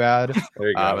pretty bad. There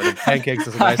you go. And pancakes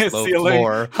is a nice low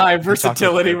floor. High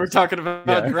versatility. We're talking about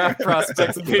draft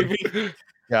prospects, baby.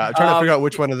 Yeah, I'm trying to figure out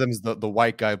which one of them is the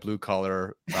white guy, blue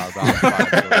collar, round 5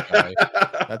 guy.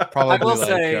 That's probably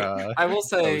I will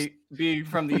say, being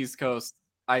from the East Coast,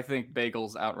 I think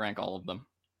bagels outrank all of them.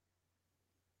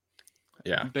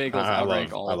 Yeah, bagels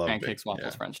outrank all of pancakes,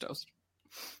 waffles, French toast.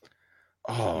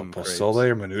 Oh, pozole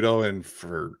or menudo and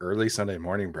for early Sunday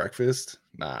morning breakfast?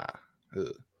 Nah,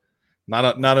 not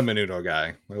a menudo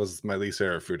guy. That was my least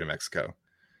favorite food in Mexico.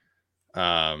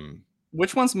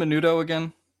 Which one's menudo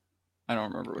again? I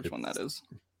don't remember which one that is.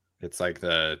 It's like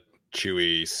the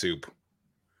chewy soup.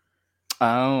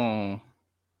 Oh,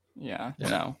 yeah.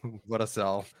 No. What a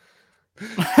sell.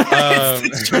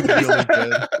 It's really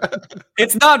good.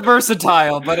 It's not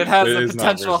versatile, but it has a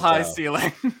potential high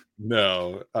ceiling.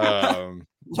 No.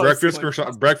 Breakfast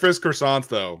croissants,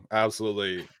 though,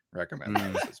 absolutely recommend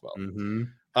those as well. Mm-hmm.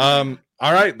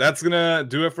 All right, that's gonna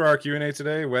do it for our Q&A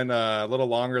today. Went a little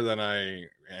longer than I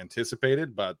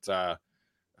anticipated, but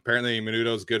apparently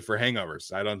menudo is good for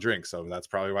hangovers. I don't drink, so that's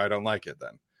probably why I don't like it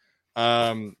then.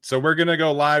 So we're gonna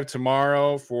go live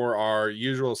tomorrow for our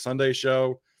usual Sunday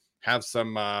show. Have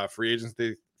some free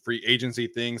agency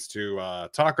things to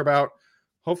talk about.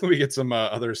 Hopefully we get some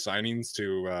other signings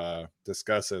to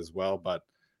discuss as well, but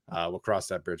we'll cross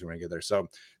that bridge when we get there. So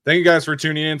thank you guys for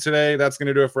tuning in today. That's going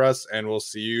to do it for us, and we'll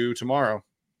see you tomorrow.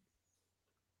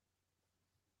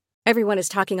 Everyone is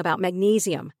talking about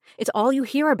magnesium. It's all you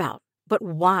hear about. But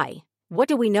why? What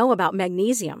do we know about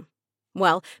magnesium?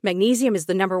 Well, magnesium is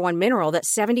the number one mineral that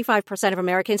 75% of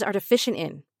Americans are deficient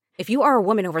in. If you are a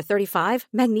woman over 35,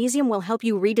 magnesium will help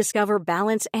you rediscover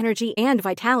balance, energy, and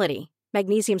vitality.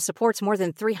 Magnesium supports more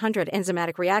than 300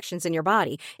 enzymatic reactions in your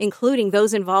body, including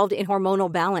those involved in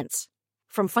hormonal balance.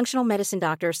 From functional medicine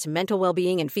doctors to mental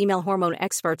well-being and female hormone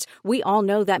experts, we all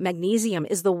know that magnesium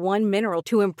is the one mineral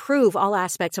to improve all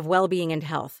aspects of well-being and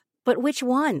health. But which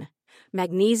one?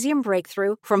 Magnesium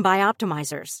Breakthrough from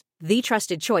Bioptimizers, the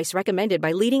trusted choice recommended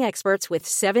by leading experts with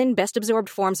 7 best-absorbed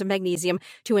forms of magnesium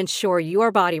to ensure your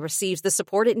body receives the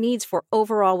support it needs for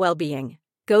overall well-being.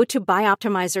 Go to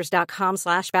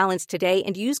bioptimizers.com/balance today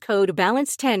and use code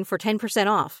BALANCE10 for 10%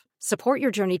 off. Support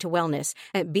your journey to wellness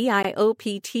at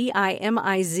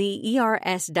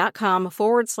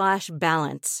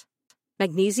bioptimizers.com/balance.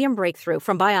 Magnesium Breakthrough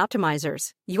from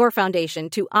Bioptimizers, your foundation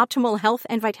to optimal health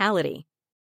and vitality.